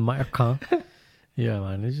of my account. Yeah,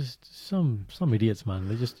 man. It's just some idiots,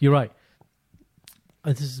 man. You're right.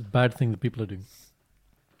 This is a bad thing that people are doing.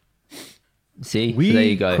 See, so there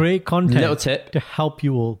you go. Create content little tip to help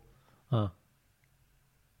you all.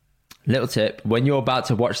 Little tip: when you're about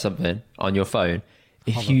to watch something on your phone,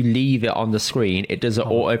 if you leave it on the screen, it does an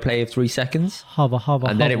autoplay of 3 seconds,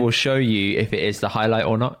 and then it will show you if it is the highlight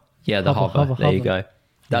or not. Yeah, the hover. There you go.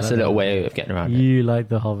 That's a little way of getting around it. You like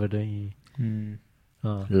the hover, don't you?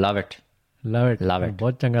 Love it. Love it. Love it.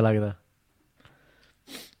 बहुत चंगा लगता.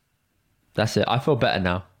 That's it. I feel better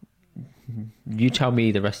now. You tell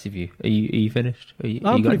me the rest of you. Are you finished? I'm you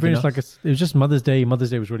got pretty anything finished. else? Like it was just Mother's Day. Mother's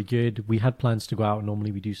Day was really good. We had plans to go out.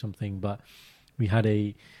 Normally we do something, but we had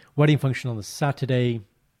a wedding function on the Saturday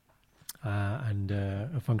and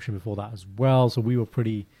a function before that as well. So we were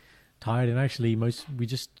pretty tired. And actually, we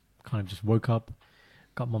just kind of just woke up,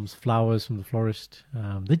 got Mum's flowers from the florist.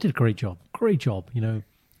 They did a great job. Great job. You know,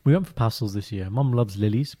 we went for pastels this year. Mum loves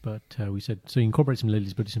lilies, but we said so you incorporate some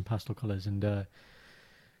lilies, but do some pastel colors and.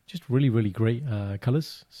 Just really, really great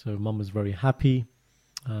colors. So Mum was very happy.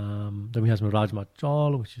 Then we had some Rajma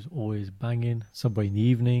Chawal, which is always banging. Subway in the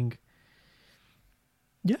evening.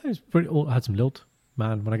 Yeah, it was pretty. I had some lilt.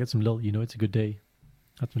 Man, when I get some lilt, you know it's a good day.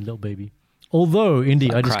 Had some lilt, baby. Although,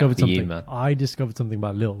 Indy, I discovered something. man. I discovered something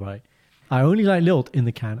about lilt, right? I only like lilt in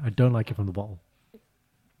the can. I don't like it from the bottle.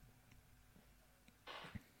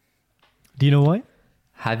 Do you know why?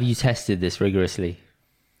 Have you tested this rigorously?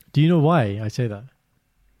 Do you know why I say that?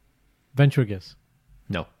 Venture a guess.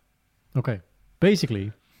 No. Okay.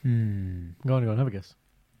 Basically, go on, have a guess.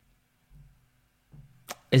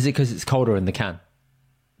 Is it because it's colder in the can?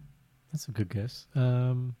 That's a good guess.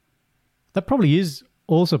 That probably is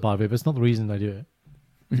also part of it, but it's not the reason I do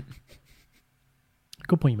it.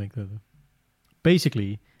 Good point you make though.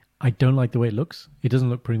 Basically, I don't like the way it looks. It doesn't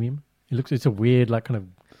look premium. It's a weird, like kind of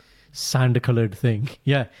sand colored thing.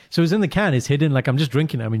 Yeah. So it's in the can, it's hidden, like I'm just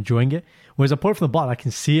drinking it, I'm enjoying it. Whereas I pour it from the bottle, I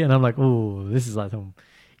can see it and I'm like, oh, this is like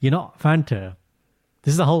you're not Fanta.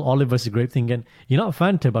 This is the whole olive versus grape thing again. You're not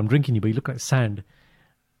Fanta, but I'm drinking you, but you look like sand.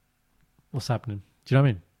 What's happening? Do you know what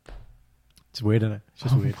I mean? It's weird, isn't it? It's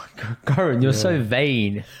just weird. Goran, you're so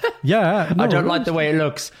vain. Yeah. No, I don't like the way it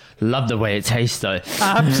looks. Love the way it tastes though.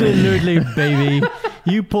 Absolutely, baby.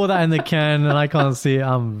 You pour that in the can and I can't see it.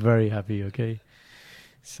 I'm very happy, okay?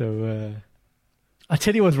 So, I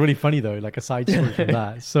tell you what's really funny though, like a side story from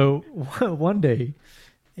that. So one day,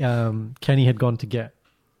 Kenny had gone to get,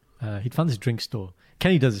 he'd found this drink store.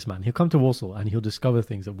 Kenny does this, man. He'll come to Warsaw and he'll discover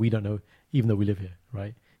things that we don't know, even though we live here,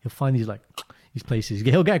 right? He'll find these places.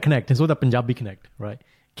 He'll get a connect. It's all that Punjabi connect, right?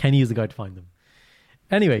 Kenny is the guy to find them.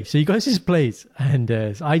 Anyway, so he goes to this place and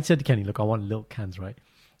so I said to Kenny, look, I want Lilt cans, right?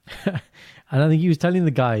 And I think he was telling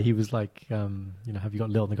the guy, he was like, have you got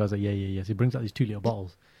Lilt? And the guy's like, yeah. So he brings out these 2 little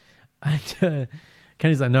bottles. And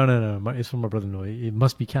Kenny's like, no, it's from my brother-in-law. It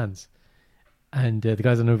must be cans. And the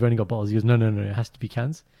guy's like, no, we've only got bottles. He goes, no, it has to be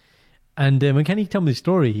cans. And when Kenny told me the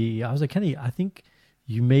story, I was like, Kenny, I think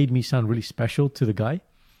you made me sound really special to the guy.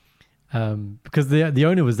 Because the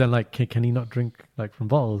owner was then like, can he not drink like from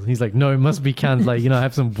bottles? And he's like, no, it must be cans. Like, I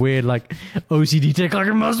have some weird like OCD take, like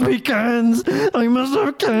it must be cans. I must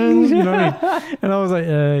have cans. You know what I mean? And I was like,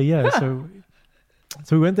 yeah. So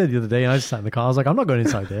we went there the other day and I just sat in the car. I was like, I'm not going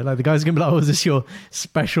inside there. Like the guy's gonna be like, oh, is this your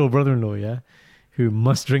special brother-in-law? Yeah. Who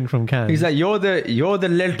must drink from cans. He's like, you're the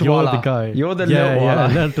little You're the guy. You're the little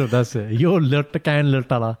little, that's it. You're little can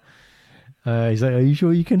little. He's like, are you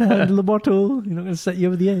sure you can handle the bottle? You're not going to set you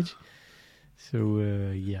over the edge. So,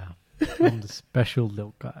 yeah. I'm the special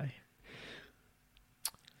little guy.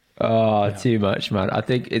 Oh, yeah. Too much, man. I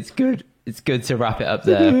think it's good. It's good to wrap it up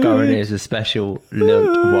there. Goran is a special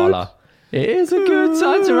lilt walla. It is a good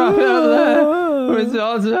time to wrap it up there. With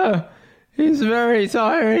Aldo. He's very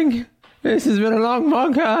tiring. This has been a long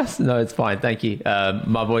podcast. No, it's fine. Thank you.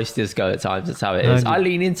 My voice does go at times. That's how it is. I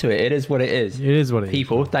lean into it. It is what it is. It is what it is.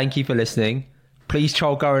 People, thank you for listening. Please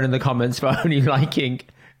troll Goran in the comments for only liking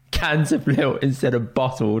cans of lilt instead of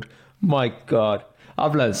bottled. My God.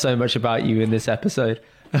 I've learned so much about you in this episode.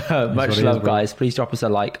 Much love, guys. Please drop us a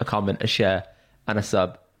like, a comment, a share, and a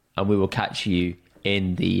sub. And we will catch you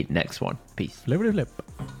in the next one. Peace. Flip.